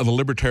founders of the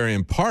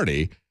Libertarian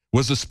Party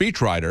was a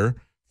speechwriter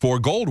for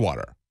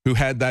Goldwater, who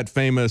had that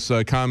famous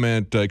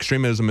comment,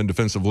 extremism in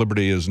defense of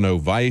liberty is no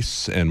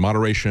vice, and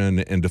moderation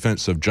in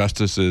defense of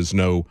justice is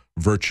no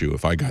virtue,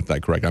 if I got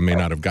that correct. I may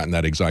not have gotten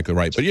that exactly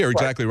right, but you're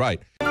exactly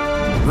right.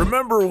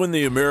 Remember when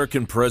the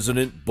American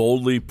president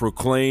boldly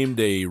proclaimed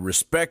a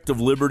respect of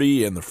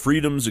liberty and the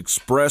freedoms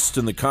expressed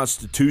in the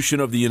Constitution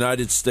of the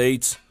United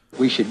States?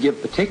 We should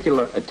give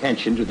particular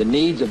attention to the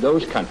needs of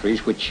those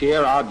countries which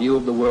share our view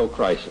of the world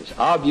crisis.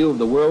 Our view of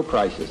the world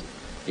crisis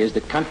is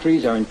that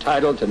countries are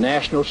entitled to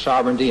national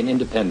sovereignty and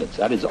independence.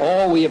 That is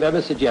all we have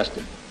ever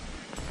suggested.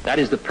 That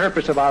is the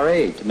purpose of our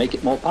aid, to make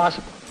it more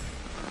possible.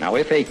 Now,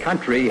 if a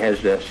country has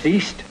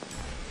ceased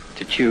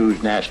to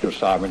choose national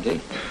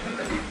sovereignty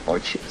or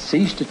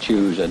ceased to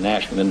choose a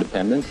national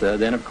independence,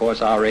 then, of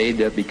course, our aid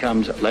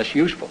becomes less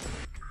useful.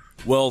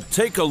 Well,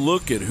 take a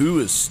look at who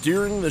is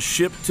steering the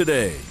ship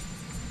today.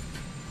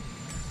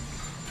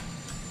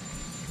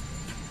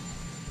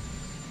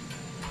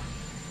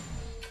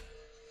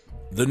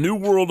 The New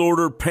World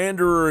Order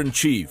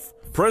panderer-in-chief,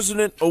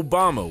 President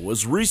Obama,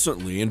 was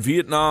recently in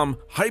Vietnam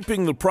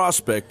hyping the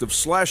prospect of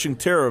slashing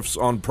tariffs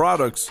on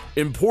products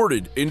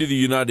imported into the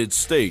United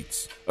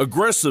States,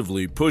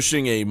 aggressively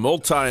pushing a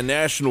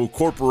multinational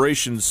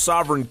corporation's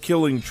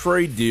sovereign-killing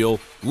trade deal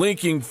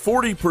linking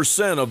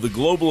 40% of the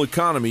global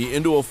economy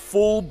into a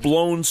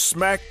full-blown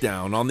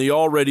smackdown on the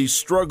already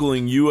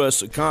struggling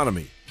U.S.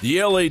 economy. The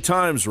L.A.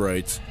 Times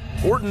writes,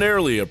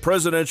 ordinarily, a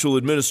presidential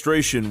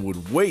administration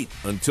would wait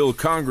until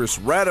Congress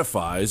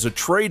ratifies a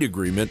trade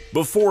agreement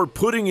before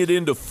putting it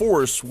into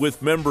force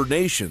with member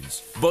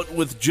nations. But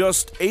with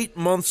just 8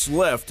 months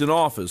left in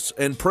office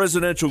and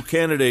presidential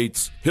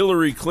candidates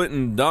Hillary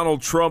Clinton,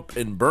 Donald Trump,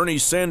 and Bernie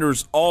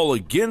Sanders all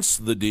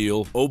against the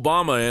deal,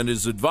 Obama and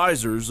his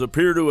advisors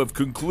appear to have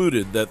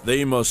concluded that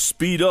they must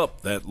speed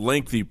up that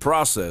lengthy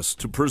process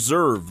to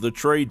preserve the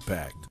trade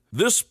pact.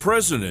 This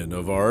president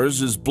of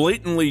ours is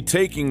blatantly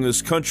taking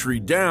this country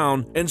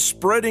down and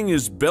spreading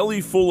his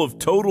belly full of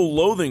total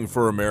loathing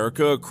for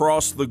America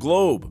across the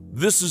globe.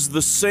 This is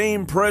the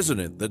same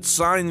president that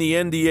signed the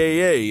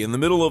NDAA in the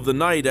middle of the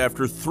night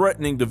after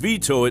threatening to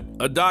veto it,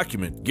 a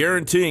document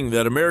guaranteeing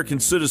that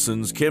American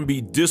citizens can be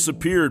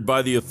disappeared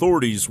by the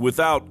authorities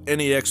without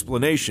any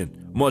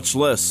explanation, much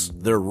less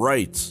their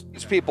rights.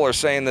 These people are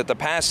saying that the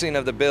passing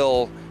of the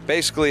bill,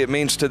 basically it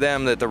means to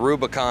them that the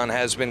Rubicon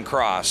has been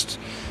crossed.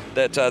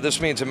 That this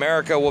means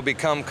America will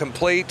become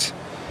complete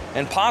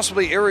and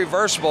possibly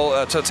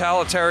irreversible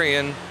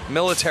totalitarian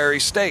military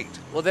state.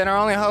 Well, then our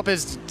only hope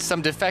is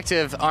some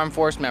defective armed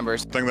force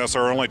members. I think that's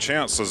our only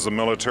chance, is the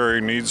military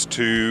needs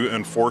to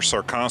enforce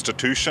our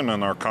Constitution,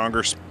 and our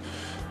congressmen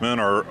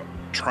are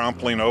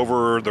trampling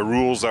over the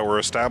rules that were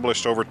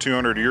established over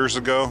 200 years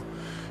ago.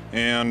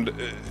 And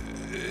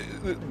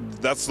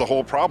that's the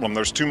whole problem.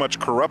 There's too much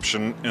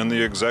corruption in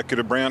the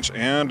executive branch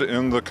and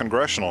in the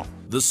congressional.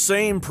 The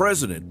same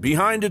president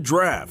behind a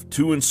draft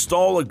to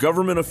install a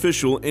government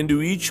official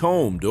into each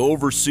home to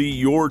oversee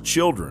your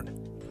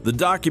children. The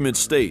document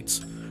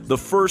states, the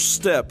first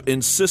step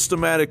in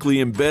systematically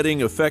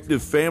embedding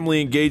effective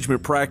family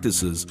engagement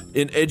practices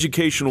in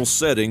educational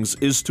settings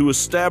is to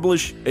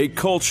establish a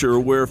culture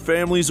where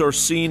families are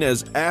seen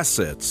as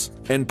assets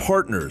and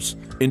partners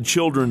in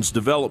children's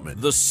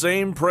development. The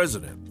same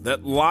president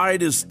that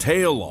lied his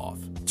tail off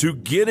to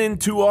get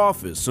into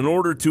office in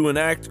order to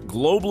enact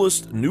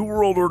globalist New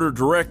World Order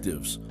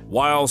directives,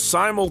 while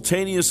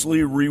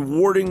simultaneously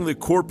rewarding the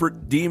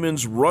corporate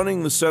demons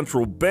running the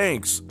central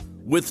banks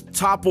with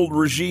toppled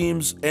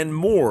regimes and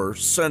more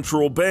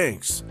central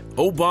banks.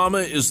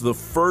 Obama is the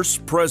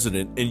first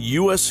president in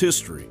U.S.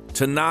 history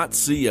to not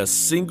see a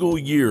single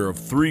year of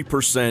 3%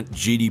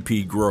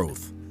 GDP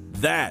growth.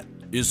 That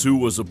is who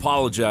was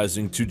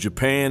apologizing to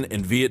Japan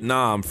and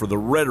Vietnam for the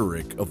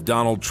rhetoric of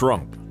Donald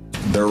Trump.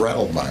 They're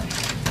rattled by him,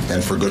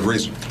 and for good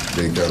reason,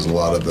 because a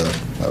lot of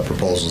the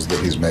proposals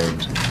that he's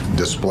made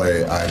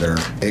display either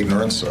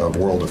ignorance of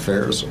world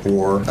affairs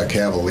or a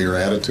cavalier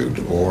attitude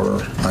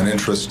or an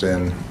interest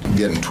in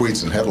getting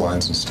tweets and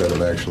headlines instead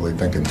of actually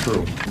thinking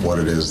through what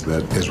it is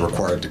that is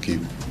required to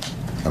keep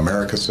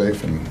America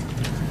safe and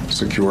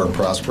secure and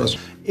prosperous.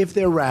 If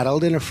they're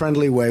rattled in a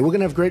friendly way, we're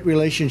going to have great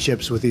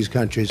relationships with these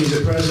countries. He's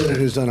a president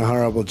who's done a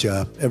horrible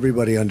job.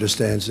 Everybody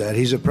understands that.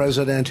 He's a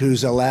president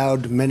who's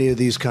allowed many of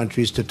these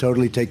countries to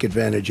totally take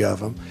advantage of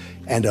him,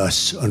 and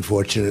us,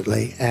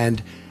 unfortunately.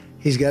 And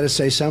he's got to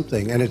say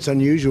something. And it's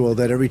unusual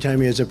that every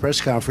time he has a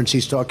press conference,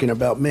 he's talking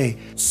about me.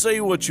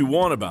 Say what you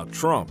want about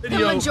Trump. The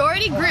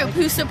majority group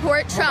who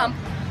support Trump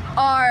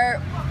are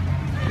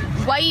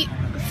white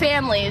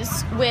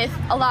families with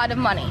a lot of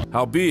money.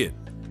 Howbeit,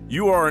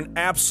 you are an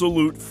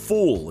absolute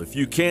fool if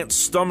you can't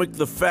stomach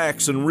the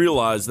facts and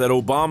realize that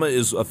Obama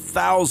is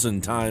 1,000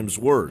 times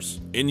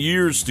worse. In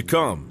years to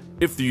come,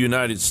 if the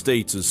United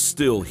States is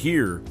still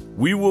here,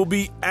 we will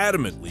be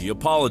adamantly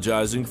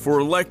apologizing for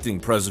electing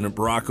President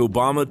Barack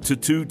Obama to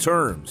 2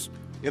 terms.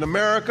 In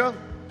America,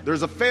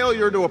 there's a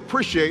failure to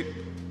appreciate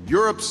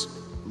Europe's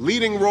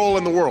leading role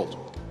in the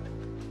world.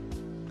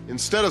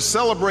 Instead of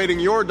celebrating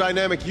your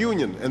dynamic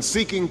union and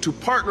seeking to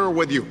partner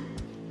with you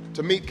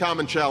to meet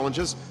common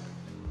challenges,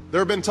 there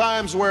have been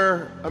times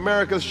where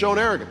America's shown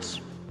arrogance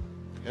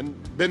and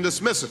been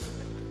dismissive.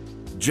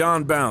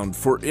 John Bound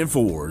for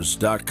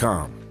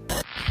INFOWARS.com.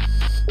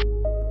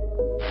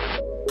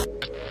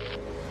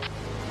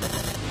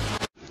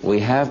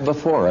 We have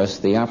before us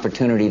the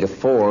opportunity to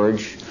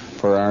forge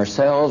for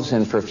ourselves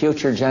and for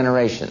future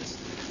generations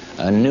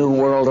a new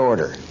world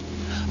order,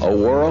 a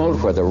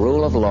world where the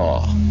rule of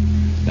law,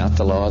 not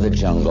the law of the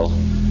jungle,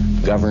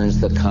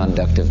 governs the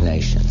conduct of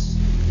nations.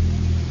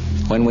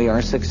 When we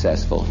are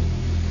successful,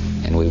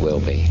 and we will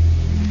be,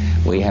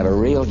 we have a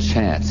real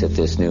chance at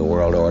this new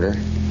world order,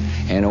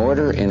 an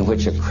order in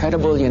which a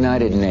credible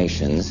United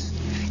Nations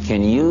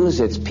can use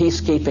its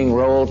peacekeeping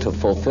role to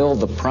fulfill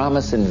the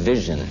promise and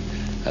vision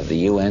of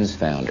the UN's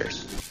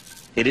founders.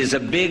 It is a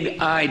big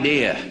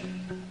idea,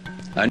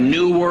 a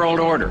new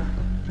world order,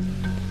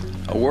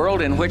 a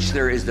world in which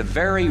there is the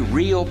very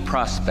real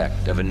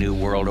prospect of a new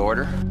world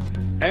order.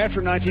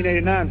 After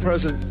 1989,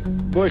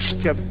 President Bush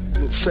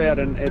said,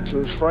 and it's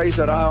a phrase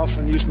that I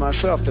often use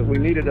myself, that we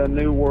needed a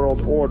new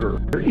world order.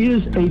 There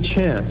is a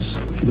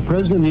chance for the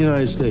President of the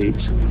United States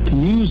to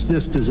use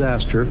this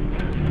disaster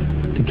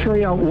to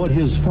carry out what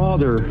his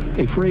father,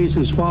 a phrase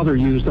his father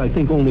used, I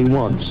think, only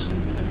once,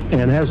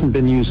 and hasn't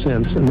been used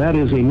since, and that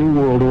is a new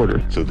world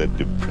order. So that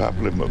the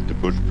problem of the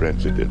Bush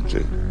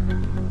presidency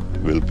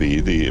will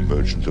be the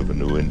emergence of a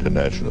new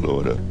international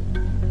order.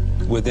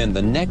 Within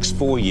the next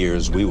 4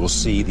 years, we will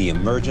see the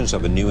emergence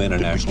of a new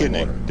international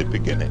order. The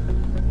beginning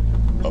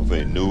of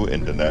a new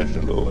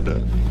international order.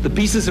 The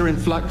pieces are in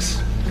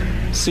flux.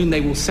 Soon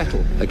they will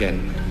settle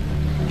again.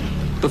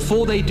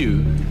 Before they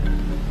do,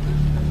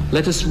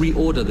 let us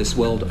reorder this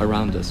world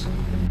around us.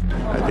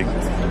 I think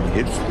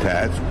its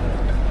task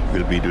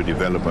will be to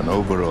develop an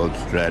overall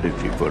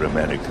strategy for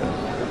America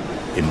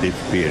in this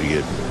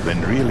period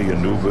when really a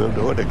new world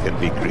order can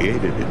be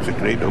created. It's a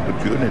great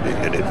opportunity.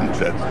 It isn't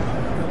just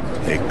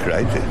a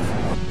crisis.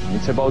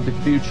 It's about the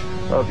future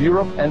of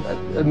Europe and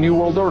a new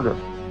world order.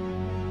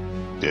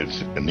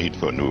 There's a need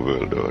for a new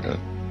world order,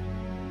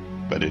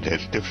 but it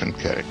has different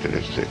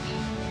characteristics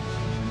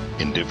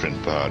in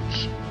different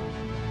parts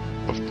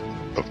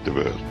of the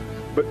world.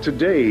 But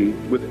today,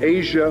 with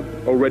Asia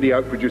already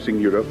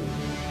outproducing Europe,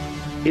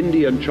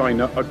 India and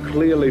China are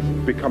clearly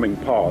becoming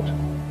part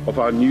of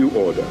our new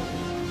order.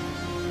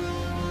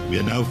 We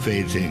are now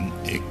facing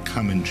a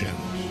common challenge.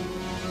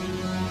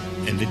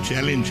 And the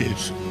challenge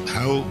is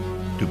how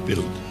to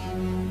build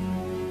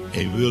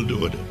a world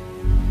order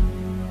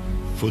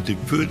for the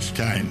first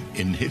time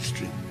in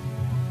history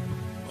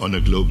on a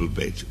global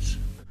basis.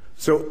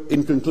 So,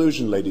 in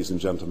conclusion, ladies and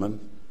gentlemen,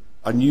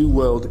 a new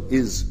world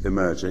is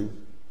emerging.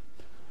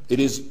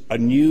 It is a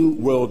new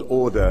world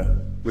order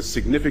with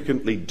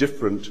significantly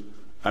different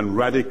and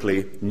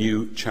radically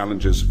new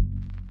challenges.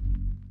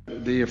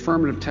 The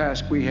affirmative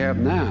task we have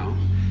now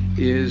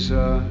is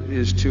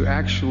to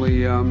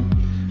actually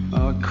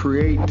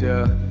create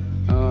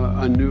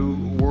a new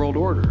world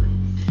order.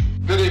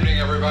 Good evening,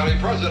 everybody.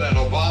 President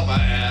Obama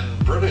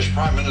and British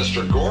Prime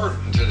Minister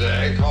Gordon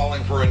today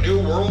calling for a new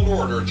world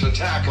order to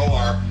tackle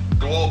our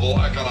global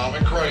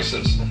economic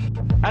crisis.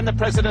 And the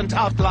president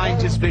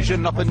outlined his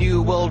vision of a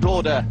new world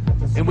order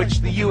in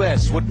which the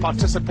U.S. would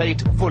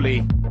participate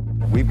fully.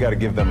 We've got to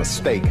give them a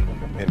stake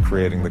in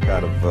creating the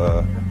kind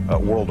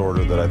of world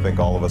order that I think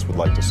all of us would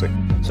like to see.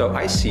 So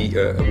I see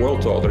a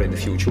world order in the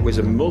future with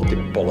a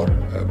multipolar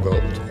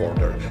world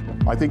order.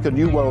 I think a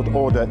new world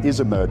order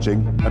is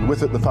emerging, and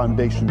with it the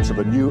foundations of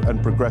a new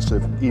and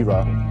progressive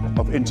era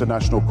of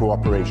international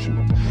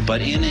cooperation.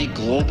 But in a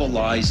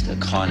globalized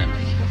economy,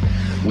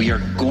 we are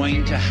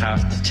going to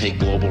have to take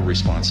global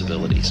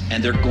responsibilities,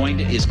 and there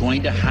is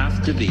going to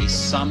have to be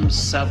some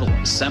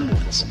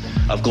semblance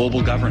of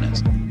global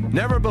governance.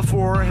 Never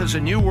before has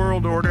a new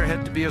world order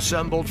had to be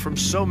assembled from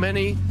so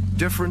many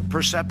different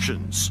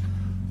perceptions,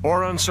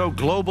 or on so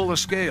global a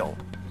scale.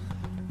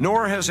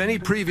 Nor has any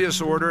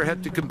previous order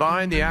had to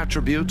combine the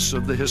attributes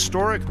of the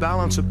historic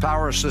balance of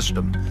power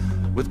system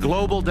with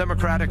global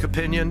democratic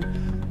opinion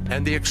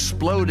and the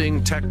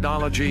exploding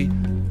technology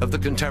of the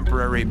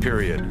contemporary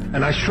period.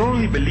 And I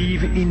strongly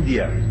believe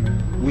India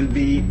will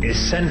be a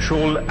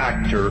central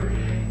actor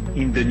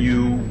in the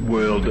new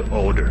world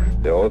order.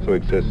 There also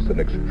exists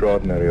an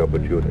extraordinary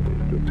opportunity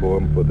to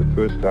form for the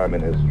first time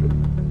in history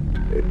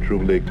a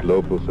truly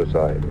global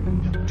society.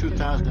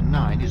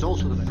 2009 is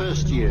also the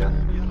first year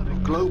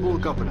of global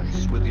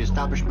governance, with the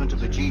establishment of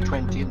the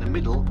G20 in the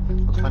middle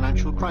of the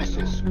financial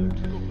crisis.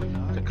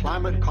 The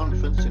climate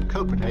conference in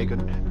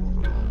Copenhagen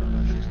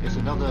is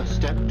another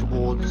step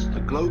towards the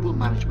global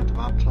management of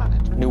our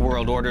planet. New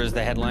World Order is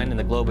the headline in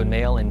the Globe and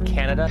Mail in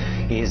Canada.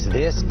 Is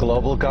this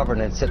global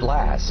governance at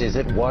last? Is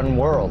it one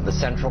world, the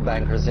central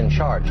bankers in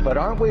charge? But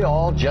aren't we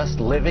all just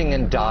living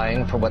and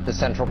dying for what the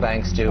central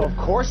banks do? Of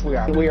course we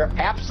are. We are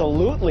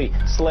absolutely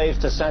slaves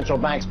to central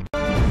banks.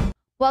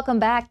 Welcome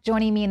back.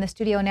 Joining me in the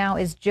studio now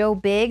is Joe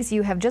Biggs.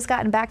 You have just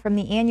gotten back from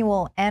the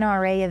annual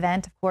NRA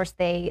event. Of course,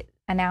 they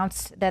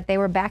announced that they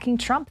were backing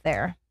Trump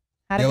there.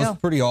 How'd it go? It was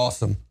pretty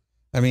awesome.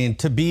 I mean,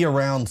 to be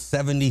around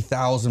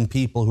 70,000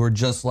 people who are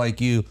just like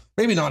you,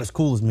 maybe not as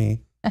cool as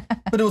me,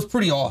 but it was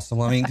pretty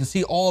awesome. I mean, to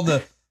see all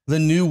the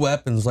new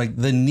weapons, like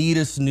the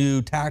neatest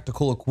new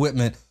tactical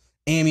equipment,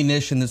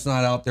 ammunition that's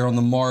not out there on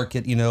the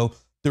market. You know,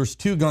 there's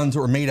 2 guns that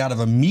were made out of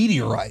a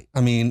meteorite.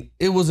 I mean,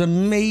 it was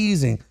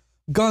amazing.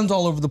 Guns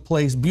all over the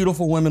place,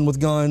 beautiful women with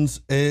guns.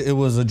 It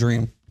was a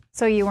dream.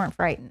 So you weren't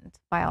frightened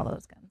by all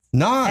those guns?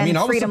 No, I mean,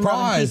 I was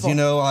surprised. You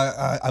know,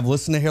 I've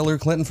listened to Hillary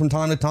Clinton from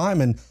time to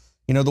time, and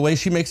you know, the way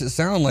she makes it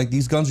sound like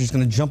these guns are just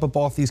going to jump up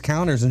off these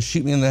counters and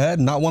shoot me in the head.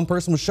 And not one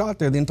person was shot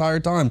there the entire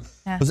time.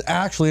 Yeah. It was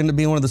actually ended up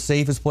being one of the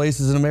safest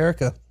places in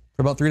America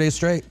for about 3 days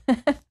straight.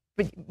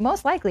 But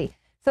most likely.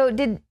 So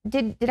did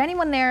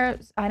anyone there,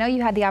 I know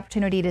you had the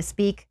opportunity to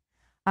speak,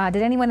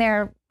 did anyone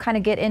there kind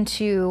of get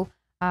into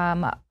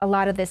a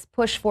lot of this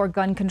push for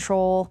gun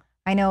control?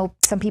 I know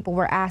some people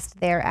were asked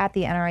there at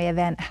the NRA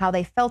event how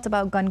they felt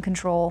about gun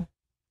control.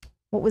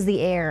 What was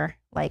the air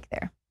like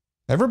there?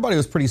 Everybody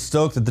was pretty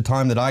stoked at the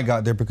time that I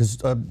got there because,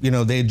 you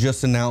know, they had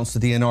just announced that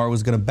the NRA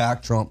was going to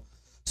back Trump.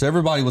 So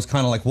everybody was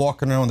kind of like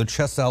walking around with their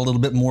chests out a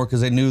little bit more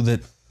because they knew that,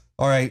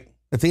 all right,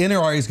 if the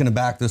NRA is going to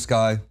back this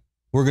guy,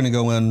 we're going to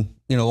go in,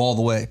 you know, all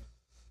the way.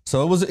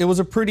 So it was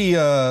a pretty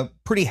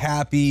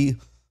happy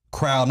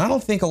crowd. And I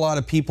don't think a lot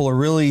of people are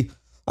really,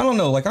 I don't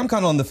know, like I'm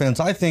kind of on the fence.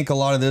 I think a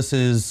lot of this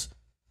is,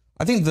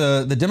 I think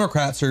the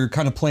Democrats are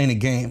kind of playing a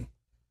game.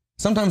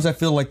 Sometimes I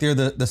feel like they're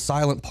the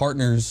silent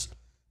partners,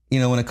 you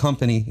know, in a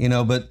company, you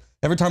know, but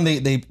every time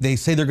they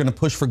say they're going to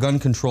push for gun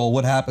control,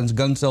 what happens?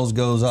 Gun sales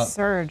goes up.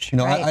 Surge. You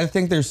know, right. I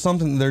think there's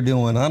something they're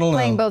doing. I don't know.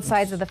 Playing both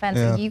sides of the fence.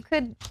 Yeah. And you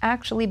could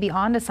actually be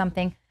onto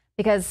something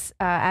because,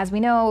 as we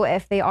know,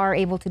 if they are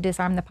able to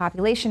disarm the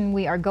population,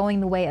 we are going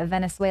the way of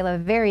Venezuela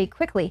very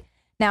quickly.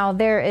 Now,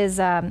 there is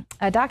a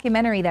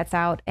documentary that's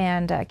out,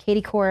 and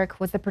Katie Couric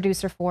was the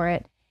producer for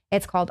it.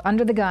 It's called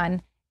Under the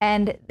Gun,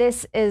 and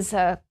this is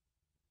a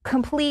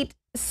complete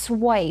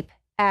swipe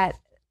at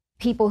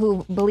people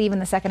who believe in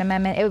the Second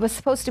Amendment. It was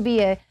supposed to be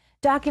a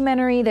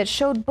documentary that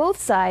showed both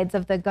sides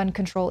of the gun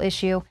control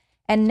issue.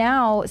 And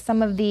now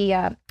some of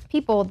the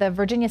people, the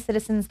Virginia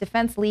Citizens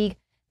Defense League,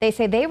 they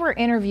say they were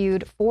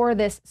interviewed for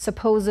this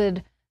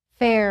supposed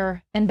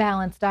fair and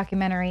balanced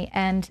documentary,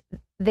 and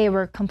they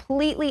were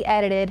completely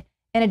edited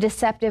in a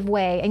deceptive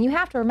way. And you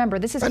have to remember,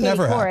 this is Katie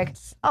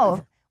Couric.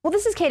 Oh, well,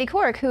 this is Katie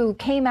Couric, who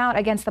came out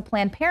against the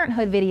Planned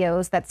Parenthood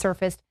videos that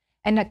surfaced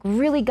and like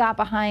really got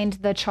behind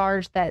the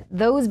charge that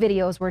those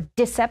videos were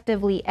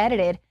deceptively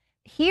edited.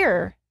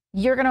 Here,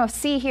 you're going to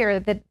see here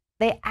that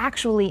they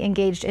actually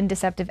engaged in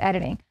deceptive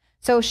editing.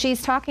 So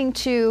she's talking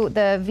to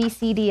the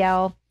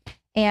VCDL,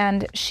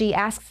 and she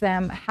asks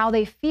them how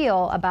they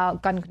feel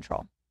about gun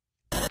control.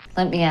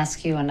 Let me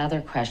ask you another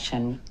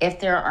question.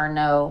 If there are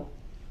no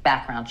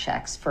background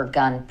checks for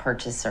gun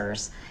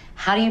purchasers,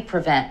 how do you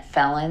prevent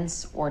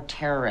felons or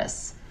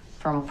terrorists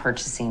from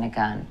purchasing a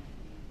gun?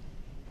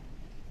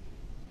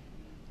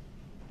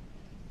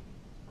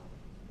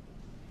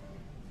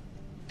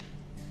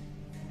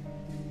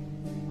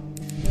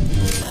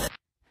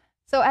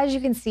 So as you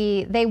can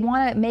see, they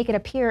want to make it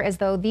appear as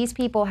though these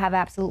people have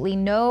absolutely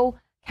no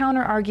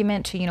counter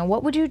argument to, you know,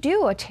 what would you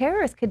do? A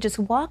terrorist could just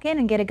walk in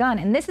and get a gun.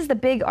 And this is the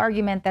big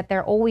argument that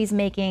they're always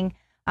making,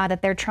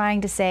 that they're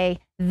trying to say,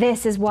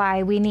 this is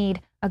why we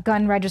need a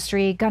gun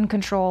registry, gun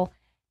control.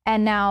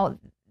 And now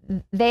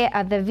the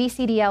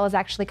VCDL has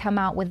actually come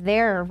out with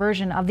their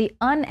version of the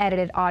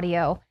unedited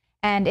audio,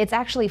 and it's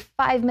actually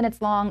 5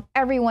 minutes long.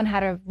 Everyone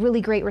had a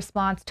really great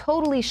response,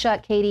 totally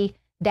shut Katie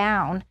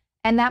down,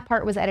 and that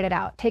part was edited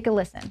out. Take a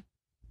listen.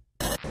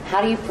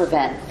 How do you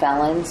prevent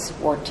felons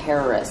or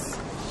terrorists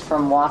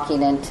from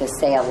walking into,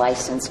 say, a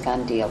licensed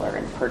gun dealer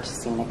and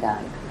purchasing a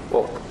gun?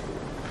 Well,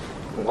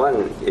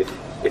 one,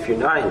 if you're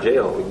not in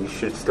jail, you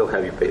should still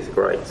have your basic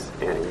rights,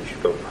 and you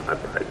should go buy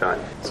a gun.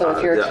 So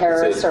if you're a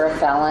terrorist or a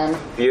felon?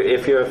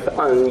 If you're a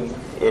felon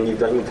and you've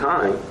done your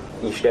time,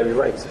 you should have your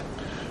rights.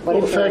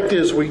 Well, the fact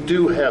is we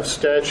do have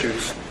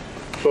statutes,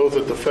 both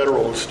at the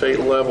federal and state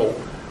level,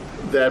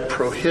 that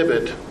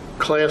prohibit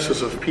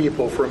classes of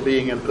people from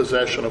being in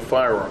possession of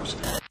firearms.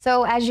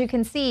 So as you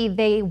can see,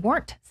 they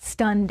weren't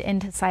stunned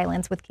into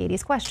silence with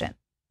Katie's question.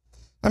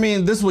 I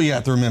mean, this is what you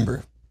have to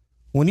remember.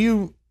 When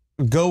you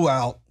go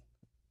out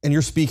and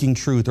you're speaking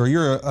truth, or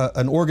you're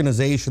an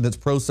organization that's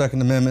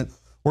pro-Second Amendment,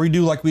 or you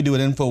do like we do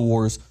at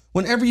INFOWARS,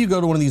 whenever you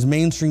go to one of these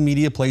mainstream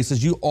media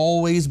places, you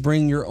always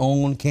bring your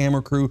own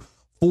camera crew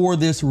for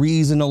this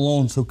reason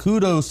alone. So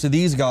kudos to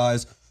these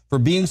guys for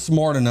being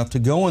smart enough to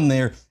go in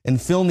there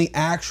and film the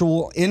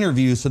actual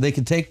interview so they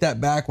can take that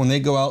back when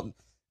they go out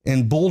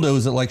and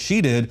bulldoze it like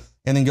she did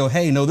and then go,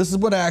 hey, no, this is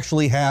what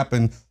actually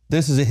happened.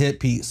 This is a hit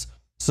piece.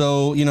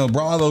 So, you know,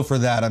 bravo for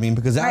that. I mean,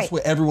 because that's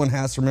what everyone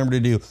has to remember to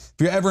do. If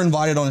you're ever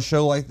invited on a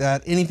show like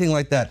that, anything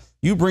like that,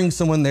 you bring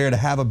someone there to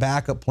have a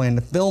backup plan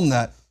to film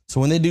that. So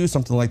when they do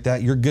something like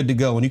that, you're good to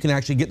go. And you can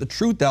actually get the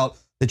truth out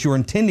that you were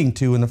intending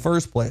to in the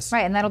first place.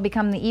 Right, and that'll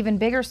become the even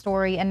bigger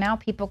story. And now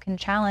people can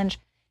challenge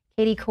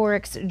Katie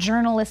Couric's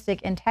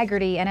journalistic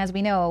integrity. And as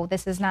we know,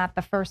 this is not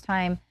the first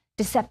time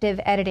deceptive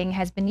editing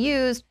has been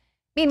used.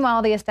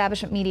 Meanwhile, the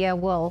establishment media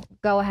will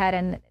go ahead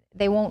and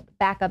they won't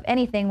back up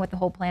anything with the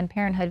whole Planned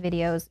Parenthood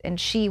videos. And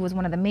she was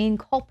one of the main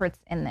culprits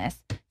in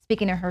this,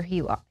 speaking to her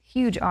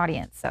huge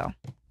audience. So,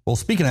 well,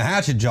 speaking of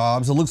hatchet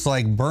jobs, it looks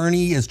like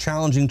Bernie is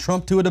challenging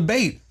Trump to a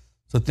debate.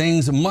 So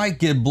things might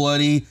get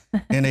bloody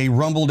in a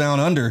rumble down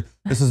under.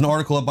 This is an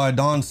article up by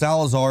Don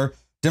Salazar.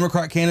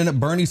 Democrat candidate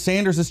Bernie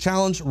Sanders has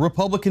challenged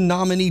Republican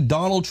nominee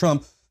Donald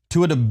Trump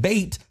to a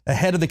debate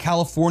ahead of the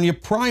California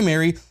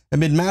primary.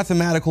 Amid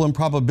mathematical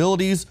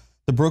improbabilities,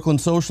 the Brooklyn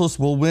Socialist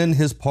will win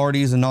his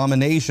party's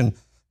nomination.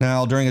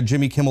 Now, during a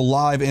Jimmy Kimmel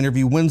Live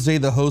interview Wednesday,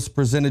 the host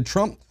presented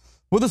Trump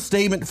with a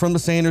statement from the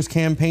Sanders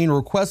campaign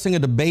requesting a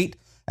debate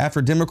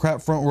after Democrat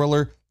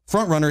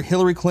frontrunner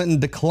Hillary Clinton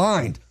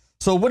declined.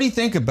 So what do you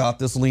think about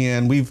this,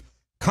 Leanne? We've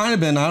kind of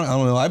been, I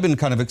don't know, I've been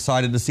kind of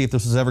excited to see if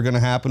this is ever going to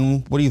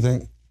happen. What do you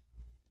think?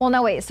 Well,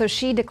 no, wait. So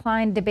she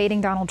declined debating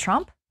Donald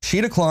Trump?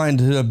 She declined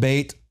to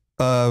debate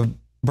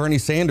Bernie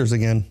Sanders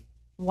again.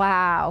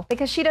 Wow.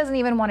 Because she doesn't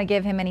even want to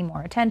give him any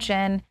more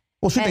attention.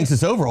 Well, she thinks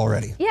it's over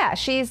already. Yeah,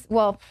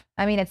 well,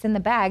 I mean, it's in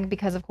the bag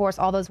because, of course,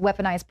 all those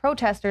weaponized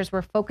protesters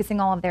were focusing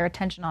all of their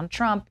attention on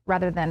Trump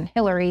rather than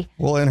Hillary.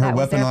 Well, and her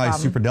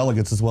weaponized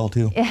superdelegates as well,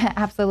 too. Yeah,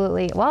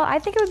 absolutely. Well, I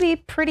think it would be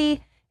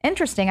pretty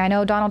interesting. I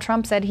know Donald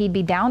Trump said he'd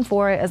be down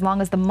for it as long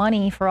as the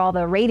money for all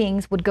the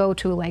ratings would go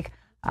to, like,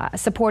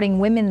 supporting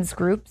women's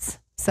groups.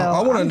 So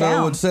I want to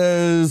know, it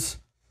says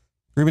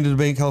agreement to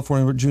debate in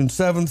California June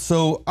 7th.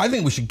 So I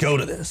think we should go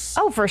to this.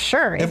 Oh, for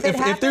sure.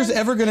 If there's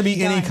ever going to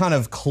be any kind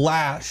of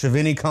clash of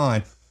any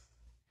kind,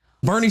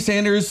 Bernie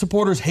Sanders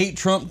supporters hate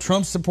Trump.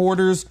 Trump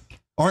supporters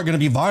aren't going to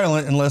be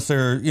violent unless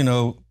they're, you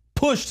know,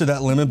 pushed to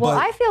that limit. Well,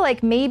 but I feel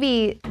like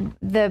maybe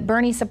the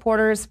Bernie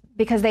supporters,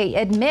 because they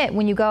admit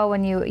when you go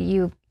and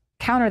you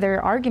counter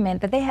their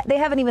argument that they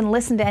haven't even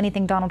listened to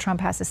anything Donald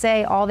Trump has to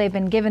say. All they've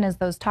been given is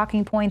those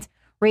talking points,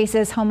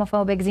 racist,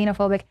 homophobic,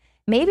 xenophobic.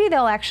 Maybe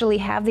they'll actually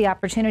have the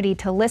opportunity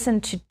to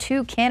listen to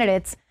two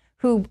candidates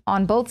who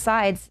on both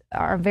sides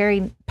are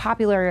very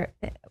popular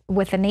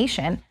with the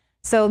nation.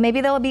 So maybe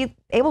they'll be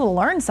able to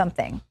learn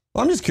something.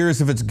 Well, I'm just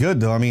curious if it's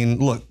good, though. I mean,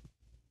 look,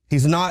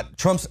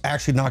 Trump's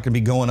actually not going to be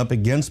going up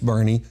against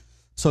Bernie.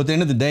 So at the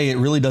end of the day, it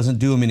really doesn't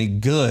do him any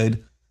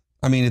good.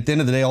 I mean, at the end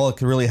of the day, all it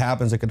could really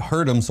happen is it could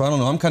hurt him. So I don't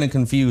know. I'm kind of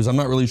confused. I'm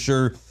not really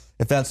sure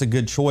if that's a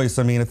good choice.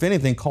 I mean, if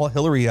anything, call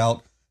Hillary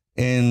out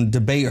and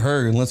debate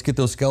her and let's get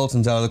those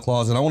skeletons out of the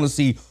closet. I want to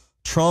see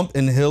Trump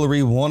and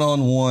Hillary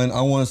one-on-one.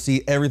 I want to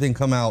see everything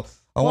come out.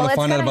 I want to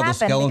find out about the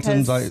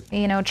skeletons. Because,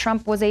 you know,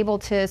 Trump was able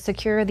to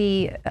secure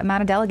the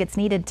amount of delegates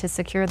needed to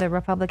secure the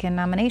Republican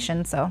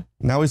nomination. So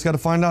now he's got to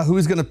find out who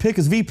he's going to pick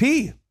as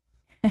VP.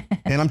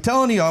 And I'm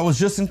telling you, I was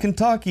just in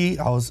Kentucky.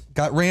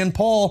 Got Rand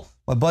Paul.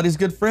 My buddy's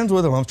good friends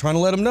with him. I'm trying to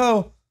let him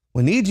know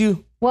we need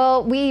you.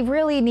 Well, we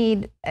really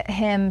need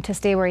him to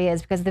stay where he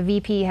is because the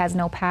VP has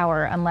no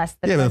power unless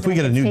the but if we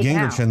get a new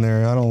Gingrich in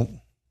there, I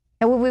don't.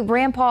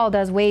 Rand Paul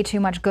does way too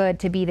much good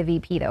to be the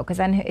VP though, because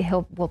then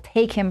we'll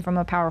take him from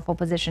a powerful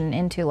position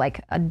into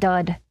like a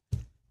dud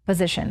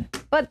position.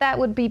 But that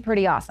would be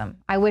pretty awesome.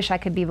 I wish I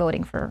could be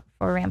voting for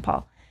Rand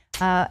Paul.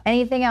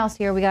 Anything else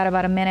here? We got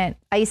about a minute.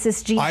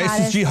 ISIS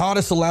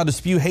jihadists allowed to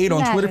spew hate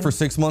on Twitter for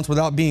 6 months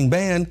without being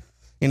banned.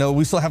 You know,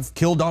 we still have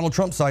Kill Donald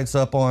Trump sites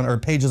up on our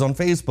pages on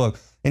Facebook.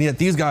 And yet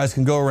these guys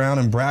can go around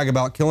and brag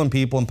about killing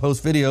people and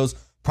post videos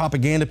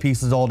propaganda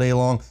pieces all day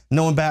long.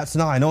 No one bats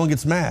an eye. No one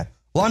gets mad.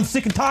 Well, I'm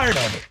sick and tired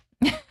of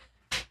it.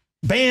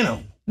 Ban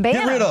them.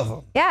 Get rid of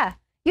them. Yeah.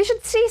 You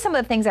should see some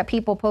of the things that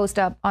people post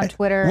up on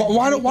Twitter.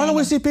 Why don't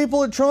we see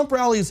people at Trump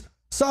rallies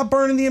stop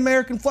burning the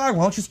American flag?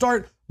 Why don't you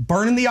start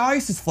burning the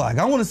ISIS flag?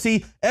 I want to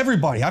see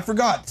everybody. I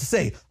forgot to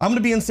say, I'm going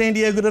to be in San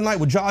Diego tonight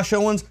with Josh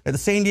Owens at the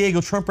San Diego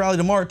Trump rally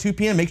tomorrow at 2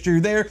 p.m. Make sure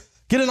you're there.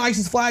 Get an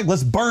ISIS flag.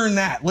 Let's burn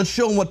that. Let's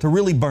show them what to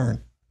really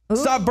burn. Ooh.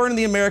 Stop burning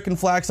the American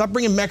flag. Stop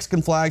bringing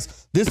Mexican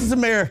flags. This is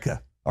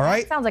America. All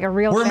right? Sounds like a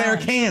real We're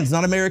challenge. Americans,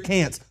 not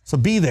Americans. So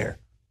be there.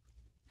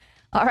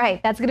 All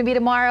right, that's going to be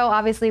tomorrow.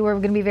 Obviously, we're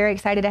going to be very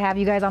excited to have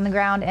you guys on the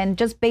ground. And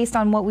just based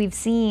on what we've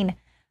seen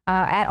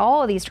at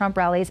all of these Trump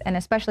rallies, and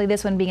especially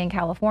this one being in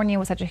California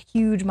with such a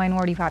huge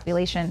minority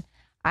population,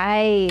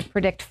 I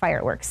predict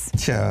fireworks.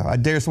 Yeah, I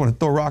dare someone to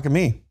throw a rock at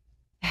me.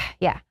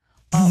 Yeah.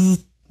 Well,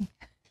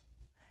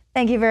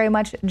 thank you very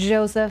much,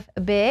 Joseph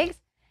Biggs.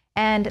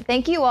 And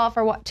thank you all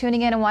for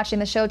tuning in and watching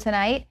the show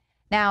tonight.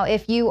 Now,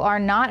 if you are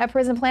not a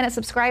Prison Planet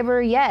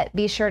subscriber yet,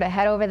 be sure to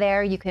head over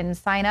there. You can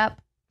sign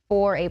up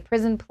for a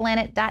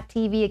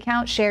prisonplanet.tv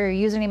account, share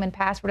your username and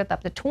password with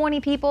up to 20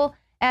 people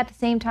at the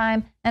same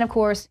time. And of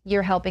course,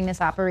 you're helping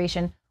this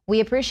operation. We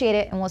appreciate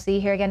it, and we'll see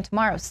you here again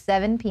tomorrow,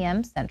 7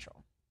 p.m. Central.